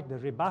despite the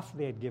rebuff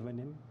they had given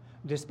him,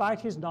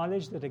 despite his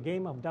knowledge that a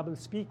game of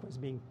doublespeak was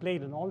being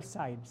played on all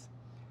sides,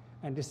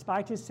 and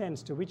despite his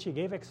sense, to which he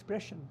gave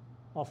expression,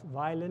 of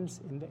violence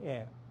in the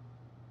air.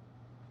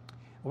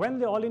 When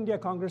the All India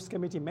Congress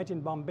Committee met in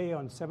Bombay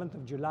on 7th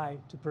of July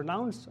to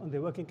pronounce on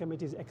the Working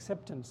Committee's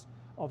acceptance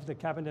of the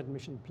Cabinet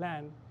Mission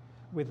plan,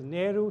 with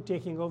Nehru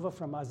taking over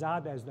from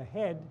Azad as the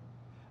head,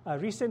 a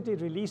recently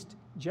released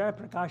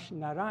Jayaprakash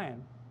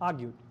Narayan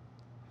argued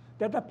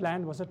that the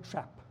plan was a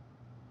trap.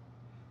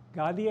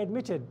 Gandhi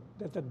admitted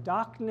that the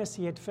darkness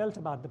he had felt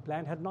about the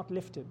plan had not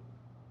lifted.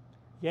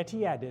 Yet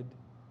he added,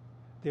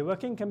 "The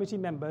Working Committee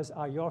members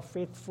are your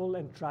faithful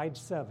and tried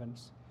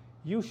servants.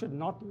 You should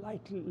not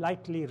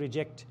lightly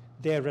reject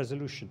their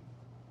resolution."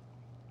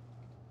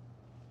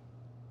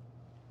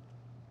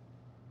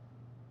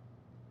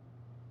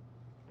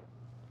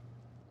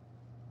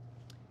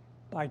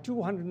 By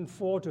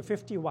 204 to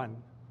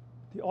 51,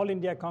 the All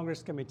India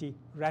Congress Committee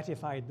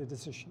ratified the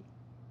decision.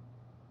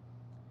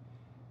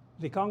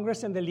 The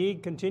Congress and the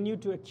League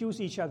continued to accuse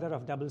each other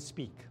of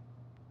doublespeak,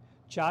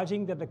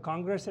 charging that the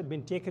Congress had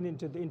been taken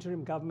into the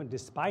interim government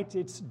despite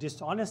its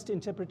dishonest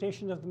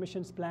interpretation of the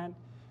mission's plan.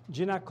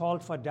 Jinnah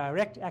called for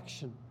direct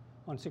action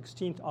on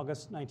 16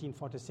 August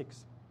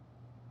 1946.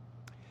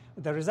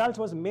 The result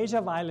was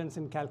major violence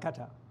in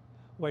Calcutta,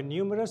 where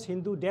numerous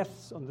Hindu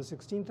deaths on the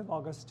 16th of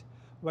August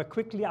were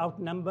quickly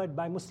outnumbered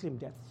by Muslim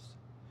deaths,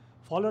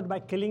 followed by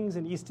killings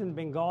in eastern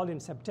Bengal in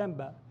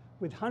September,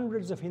 with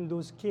hundreds of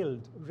Hindus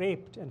killed,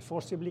 raped, and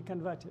forcibly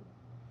converted.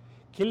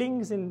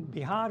 Killings in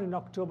Bihar in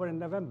October and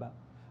November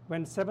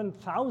when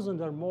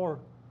 7,000 or more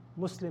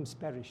Muslims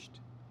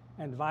perished,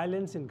 and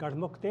violence in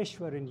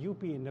Garhmukteshwar in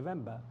UP in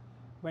November,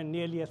 when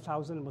nearly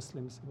 1,000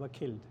 Muslims were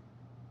killed.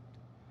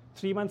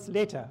 3 months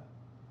later,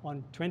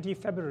 on 20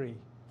 February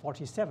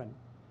 47,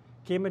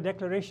 came a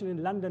declaration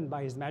in London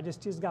by His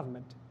Majesty's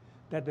government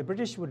that the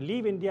British would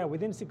leave India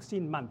within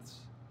 16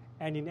 months,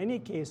 and in any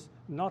case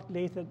not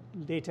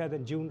later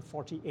than June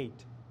 48.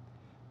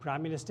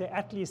 Prime Minister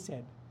Attlee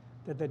said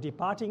that the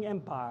departing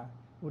empire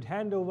would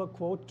hand over,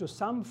 quote, to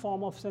some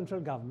form of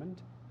central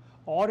government,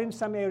 or in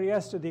some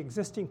areas to the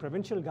existing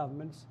provincial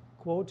governments,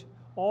 quote,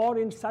 or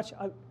in such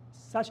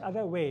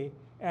other way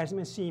as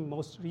may seem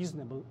most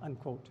reasonable,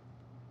 unquote.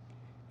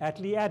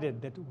 Attlee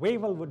added that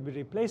Wavell would be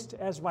replaced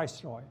as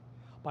Viceroy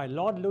by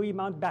Lord Louis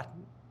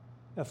Mountbatten,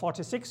 a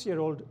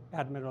 46-year-old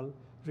admiral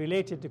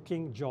related to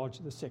King George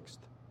VI.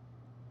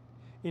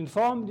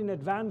 Informed in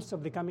advance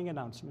of the coming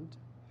announcement,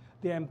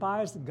 the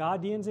empire's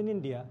guardians in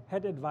India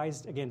had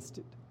advised against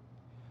it.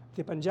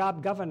 The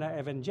Punjab governor,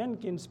 Evan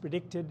Jenkins,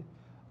 predicted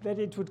that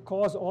it would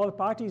cause all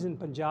parties in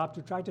Punjab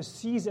to try to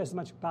seize as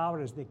much power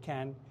as they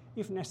can,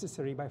 if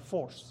necessary, by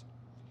force.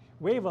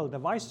 Wavell, the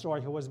viceroy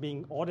who was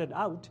being ordered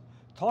out,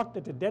 thought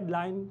that a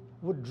deadline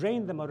would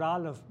drain the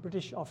morale of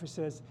British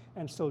officers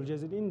and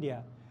soldiers in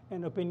India,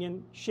 an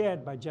opinion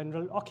shared by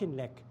General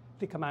Auchinleck,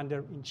 the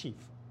commander-in-chief.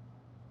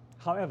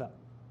 However,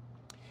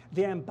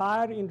 the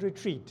empire in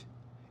retreat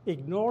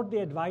ignored the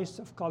advice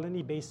of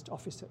colony-based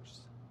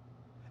officers.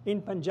 In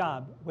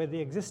Punjab, where the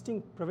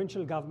existing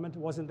provincial government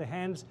was in the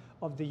hands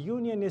of the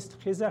unionist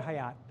Khizr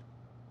Hayat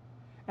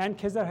and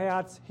Khizr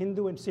Hayat's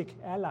Hindu and Sikh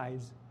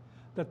allies,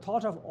 the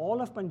thought of all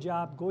of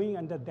Punjab going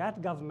under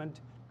that government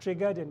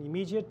triggered an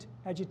immediate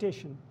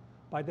agitation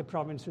by the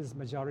province's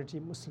majority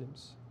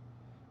Muslims.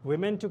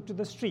 Women took to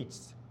the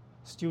streets,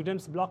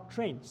 students blocked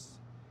trains,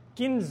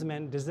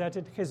 kinsmen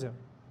deserted Khizr.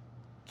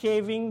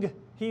 Caving,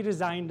 he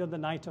resigned on the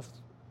night of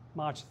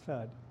March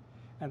 3rd,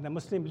 and the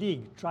Muslim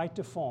League tried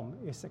to form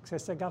a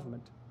successor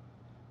government.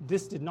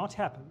 This did not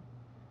happen,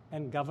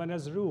 and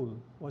governor's rule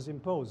was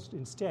imposed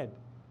instead,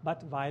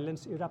 but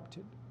violence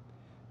erupted.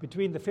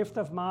 Between the 5th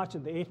of March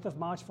and the 8th of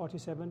March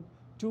 47,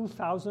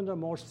 2,000 or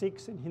more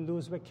Sikhs and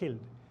Hindus were killed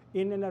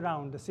in and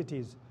around the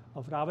cities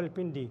of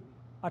Rawalpindi,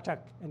 Attock,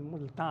 and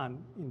Multan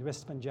in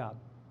West Punjab.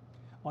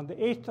 On the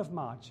 8th of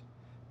March,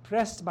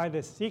 pressed by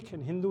the Sikh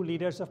and Hindu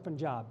leaders of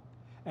Punjab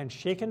and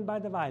shaken by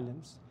the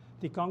violence,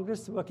 the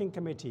Congress Working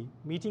Committee,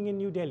 meeting in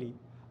New Delhi,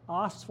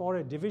 asked for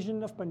a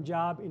division of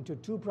Punjab into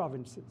two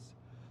provinces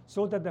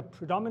so that the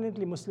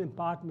predominantly Muslim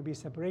part may be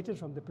separated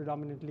from the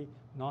predominantly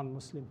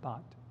non-Muslim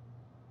part.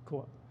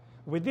 Quote.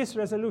 With this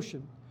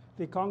resolution,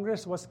 the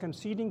Congress was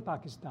conceding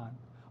Pakistan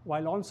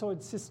while also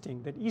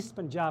insisting that East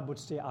Punjab would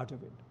stay out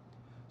of it.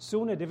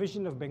 Soon a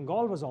division of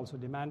Bengal was also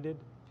demanded.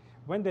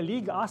 When the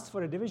League asked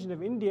for a division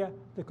of India,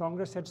 the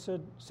Congress had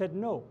said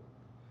no.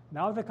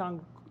 Now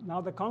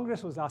the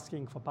Congress was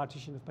asking for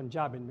partition of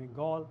Punjab and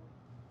Bengal,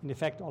 in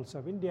effect also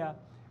of India,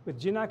 with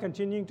Jinnah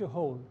continuing to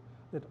hold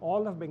that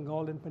all of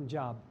Bengal and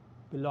Punjab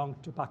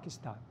belonged to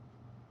Pakistan.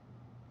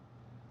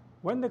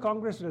 When the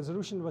Congress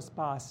resolution was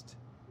passed,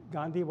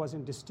 Gandhi was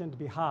in distant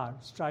Bihar,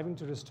 striving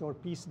to restore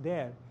peace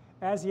there,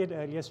 as he had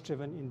earlier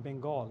striven in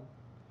Bengal.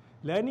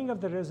 Learning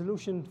of the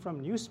resolution from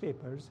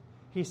newspapers,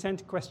 he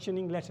sent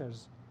questioning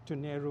letters to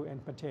Nehru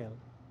and Patel.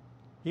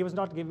 He was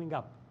not giving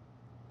up.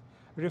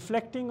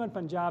 Reflecting on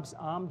Punjab's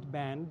armed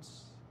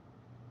bands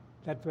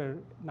that were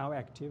now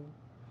active,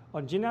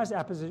 on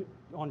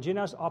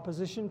Jinnah's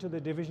opposition to the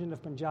division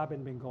of Punjab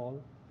and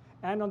Bengal,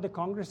 and on the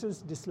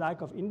Congress's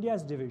dislike of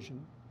India's division,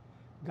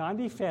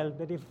 Gandhi felt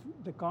that if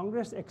the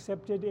Congress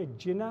accepted a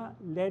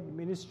Jinnah-led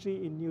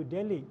ministry in New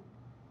Delhi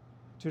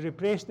to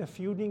replace the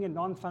feuding and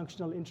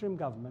non-functional interim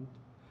government,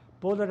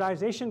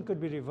 polarization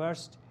could be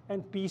reversed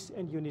and peace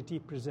and unity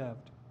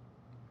preserved.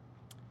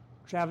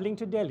 Traveling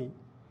to Delhi,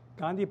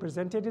 Gandhi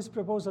presented his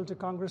proposal to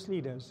Congress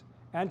leaders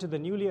and to the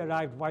newly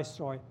arrived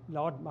Viceroy,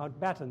 Lord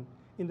Mountbatten,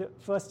 in the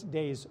first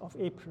days of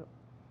April.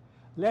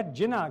 Let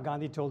Jinnah,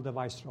 Gandhi told the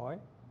Viceroy,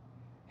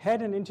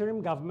 head an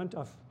interim government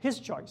of his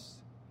choice,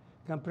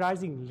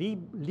 comprising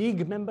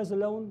League members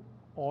alone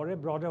or a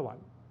broader one.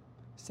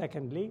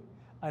 Secondly,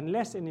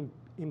 unless an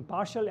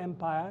impartial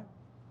empire,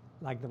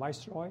 like the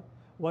Viceroy,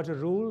 were to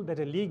rule that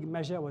a League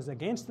measure was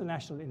against the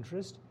national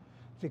interest,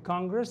 the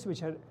Congress,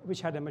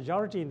 which had a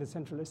majority in the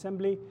Central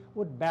Assembly,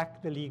 would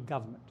back the League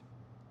government.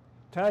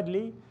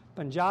 Thirdly,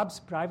 Punjab's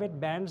private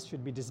bands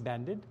should be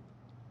disbanded.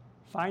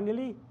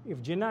 Finally, if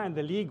Jinnah and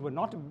the League were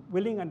not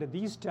willing under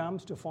these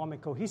terms to form a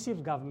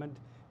cohesive government,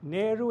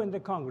 Nehru and the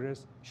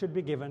Congress should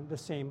be given the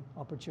same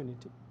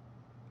opportunity.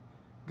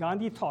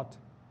 Gandhi thought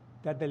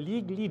that the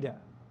League leader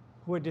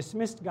who had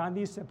dismissed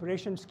Gandhi's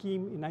separation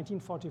scheme in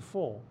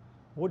 1944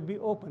 would be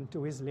open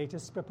to his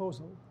latest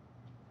proposal.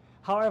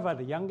 However,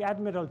 the young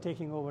admiral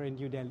taking over in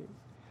New Delhi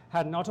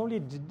had not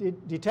only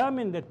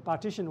determined that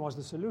partition was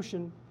the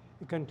solution,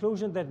 a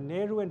conclusion that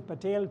Nehru and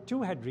Patel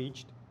too had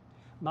reached,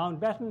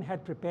 Mountbatten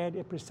had prepared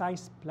a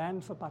precise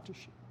plan for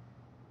partition.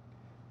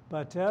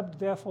 Perturbed,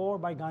 therefore,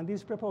 by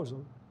Gandhi's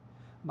proposal,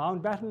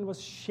 Mountbatten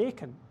was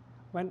shaken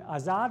when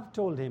Azad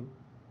told him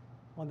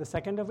on the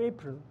 2nd of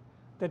April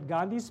that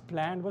Gandhi's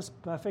plan was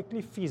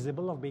perfectly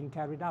feasible of being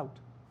carried out.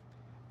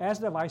 As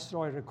the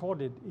Viceroy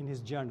recorded in his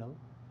journal,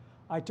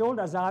 I told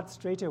Azad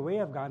straight away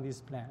of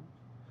Gandhi's plan,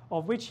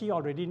 of which he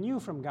already knew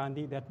from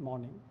Gandhi that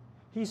morning.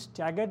 He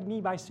staggered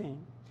me by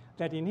saying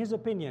that in his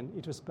opinion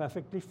it was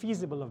perfectly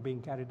feasible of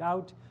being carried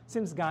out,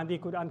 since Gandhi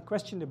could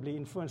unquestionably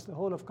influence the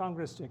whole of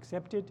Congress to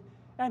accept it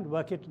and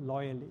work it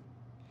loyally.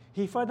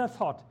 He further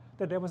thought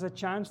that there was a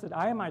chance that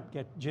I might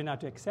get Jinnah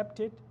to accept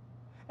it,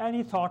 and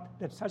he thought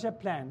that such a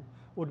plan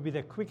would be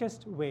the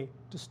quickest way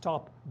to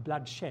stop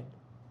bloodshed.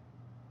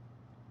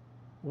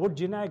 Would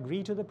Jinnah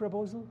agree to the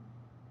proposal?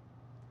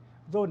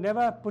 Though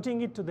never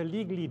putting it to the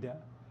League leader,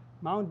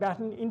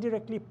 Mountbatten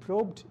indirectly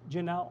probed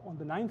Jinnah on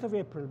the 9th of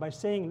April by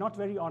saying, not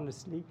very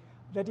honestly,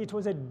 that it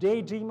was a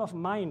daydream of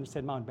mine,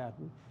 said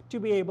Mountbatten, to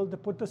be able to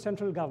put the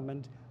central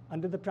government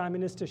under the prime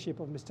ministership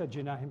of Mr.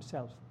 Jinnah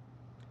himself.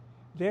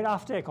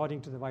 Thereafter,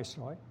 according to the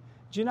Viceroy,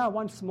 Jinnah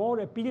once more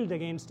appealed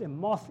against a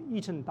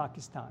moth-eaten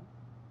Pakistan.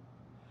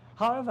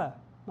 However,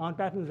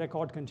 Mountbatten's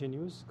record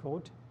continues,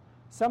 quote,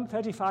 some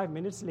 35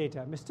 minutes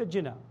later, Mr.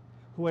 Jinnah,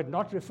 who had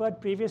not referred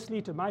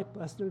previously to my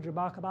personal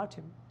remark about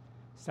him,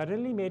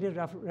 suddenly made a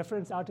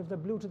reference out of the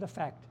blue to the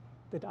fact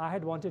that I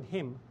had wanted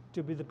him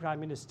to be the prime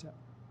minister.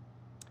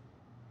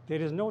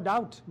 There is no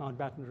doubt,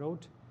 Mountbatten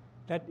wrote,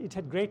 that it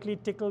had greatly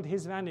tickled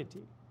his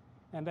vanity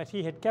and that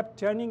he had kept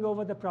turning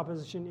over the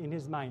proposition in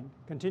his mind.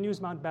 Continues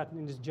Mountbatten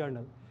in his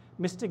journal,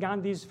 Mr.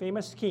 Gandhi's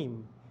famous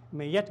scheme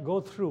may yet go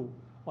through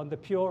on the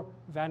pure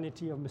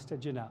vanity of Mr.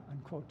 Jinnah,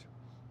 unquote.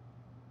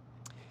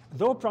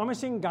 Though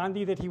promising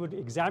Gandhi that he would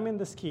examine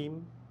the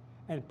scheme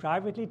and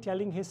privately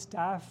telling his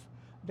staff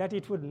that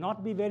it would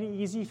not be very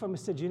easy for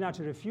Mr. Jinnah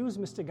to refuse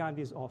Mr.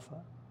 Gandhi's offer,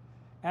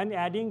 and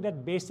adding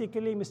that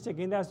basically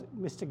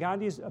Mr.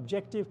 Gandhi's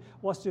objective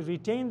was to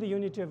retain the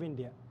unity of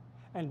India,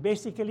 and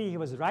basically he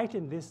was right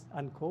in this,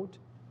 unquote,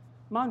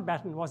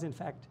 Mountbatten was in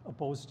fact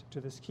opposed to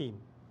the scheme.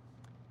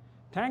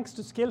 Thanks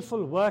to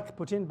skillful work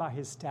put in by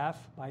his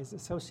staff, by his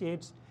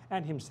associates,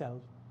 and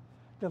himself,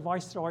 the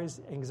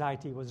Viceroy's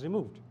anxiety was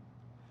removed.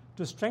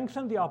 To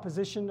strengthen the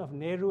opposition of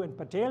Nehru and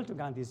Patel to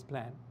Gandhi's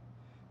plan,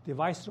 the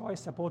Viceroy,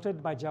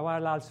 supported by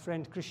Jawaharlal's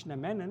friend Krishna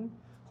Menon,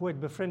 who had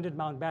befriended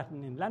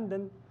Mountbatten in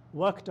London,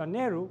 worked on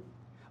Nehru,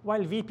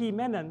 while V.P.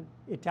 Menon,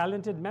 a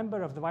talented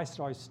member of the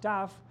Viceroy's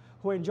staff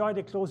who enjoyed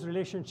a close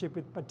relationship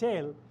with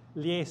Patel,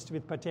 liaised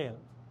with Patel.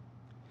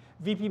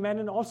 V.P.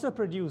 Menon also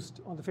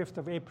produced, on the 5th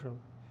of April,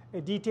 a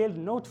detailed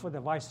note for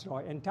the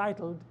Viceroy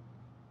entitled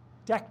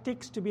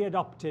Tactics to be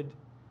Adopted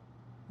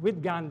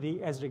with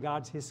Gandhi as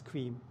regards his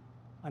scheme,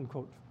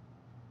 unquote.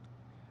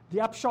 The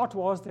upshot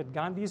was that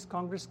Gandhi's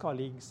Congress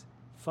colleagues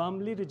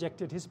firmly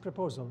rejected his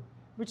proposal,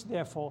 which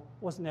therefore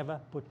was never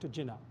put to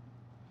Jinnah.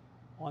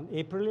 On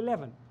April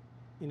 11,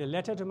 in a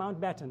letter to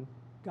Mountbatten,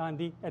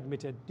 Gandhi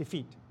admitted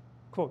defeat.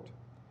 Quote,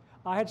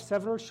 I had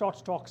several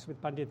short talks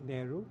with Pandit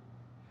Nehru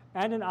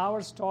and an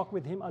hour's talk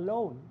with him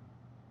alone,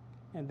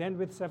 and then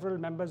with several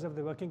members of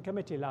the working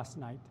committee last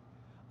night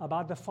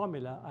about the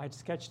formula I had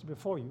sketched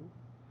before you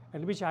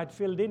and which I had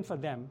filled in for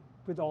them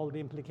with all the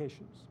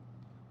implications.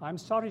 I'm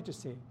sorry to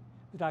say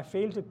that I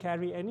failed to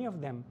carry any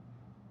of them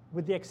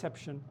with the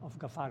exception of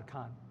Ghaffar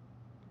Khan.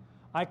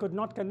 I could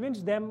not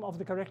convince them of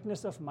the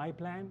correctness of my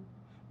plan,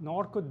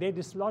 nor could they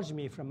dislodge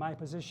me from my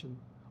position,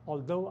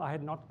 although I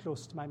had not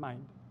closed my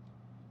mind.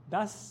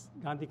 Thus,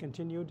 Gandhi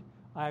continued,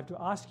 I have to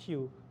ask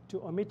you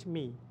to omit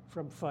me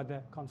from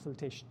further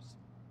consultations.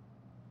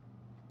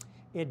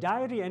 A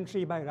diary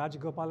entry by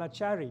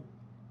Rajagopalachari,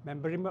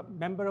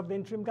 member of the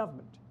interim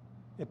government,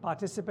 a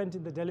participant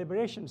in the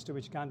deliberations to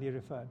which Gandhi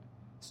referred,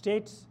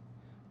 states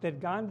that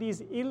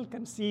Gandhi's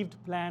ill-conceived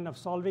plan of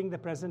solving the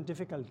present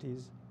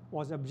difficulties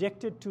was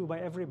objected to by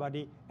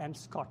everybody and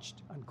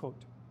scotched,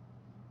 unquote.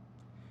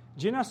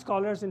 Jinnah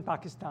scholars in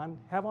Pakistan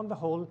have on the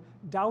whole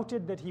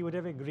doubted that he would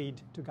have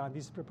agreed to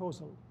Gandhi's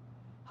proposal.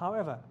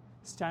 However,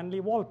 Stanley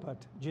Wolpert,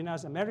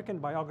 Jinnah's American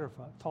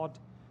biographer, thought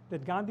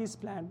that Gandhi's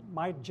plan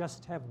might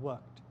just have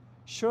worked.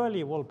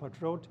 Surely, Wolpert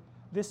wrote,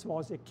 this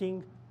was a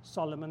King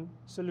Solomon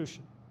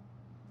solution.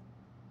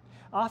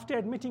 After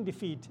admitting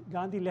defeat,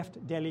 Gandhi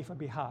left Delhi for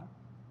Bihar.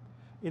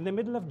 In the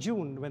middle of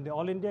June, when the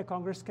All India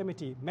Congress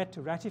Committee met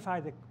to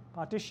ratify the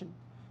partition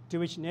to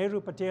which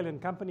Nehru, Patel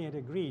and company had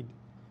agreed,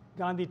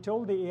 Gandhi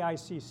told the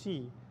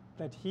AICC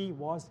that he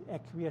was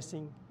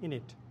acquiescing in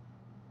it.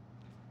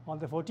 On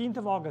the 14th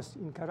of August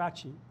in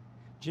Karachi,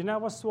 Jinnah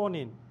was sworn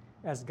in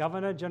as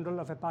Governor General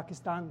of a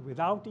Pakistan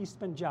without East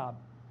Punjab,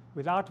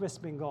 without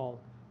West Bengal,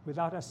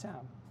 without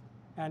Assam,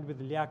 and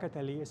with Liaquat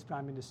Ali as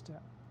Prime Minister.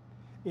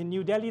 In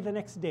New Delhi the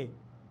next day,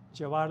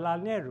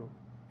 Jawaharlal Nehru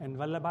and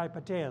Vallabhbhai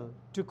Patel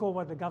took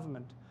over the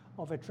government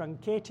of a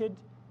truncated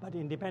but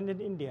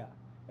independent India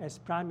as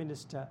Prime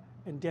Minister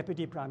and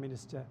Deputy Prime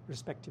Minister,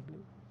 respectively,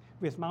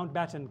 with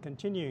Mountbatten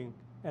continuing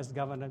as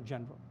Governor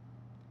General.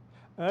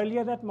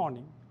 Earlier that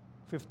morning,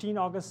 15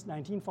 August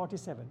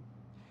 1947,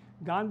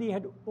 Gandhi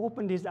had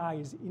opened his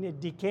eyes in a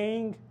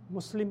decaying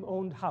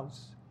Muslim-owned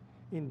house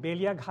in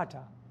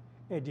Beliaghata,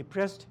 a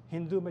depressed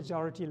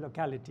Hindu-majority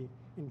locality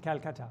in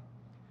Calcutta,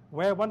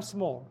 where once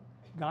more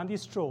Gandhi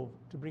strove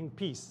to bring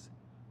peace,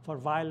 for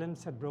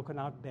violence had broken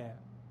out there.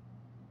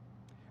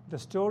 The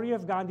story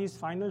of Gandhi's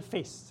final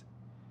phase,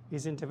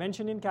 his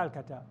intervention in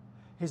Calcutta,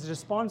 his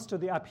response to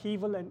the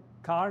upheaval and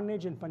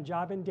carnage in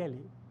Punjab and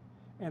Delhi,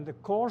 and the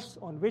course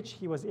on which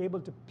he was able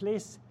to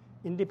place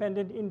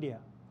independent India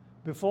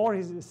before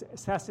his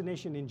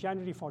assassination in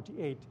January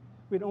 48,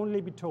 will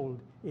only be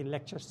told in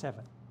Lecture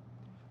 7.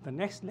 The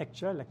next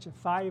lecture, Lecture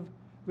 5,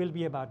 will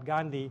be about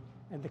Gandhi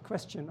and the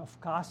question of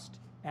caste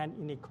and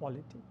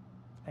inequality.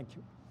 Thank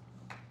you.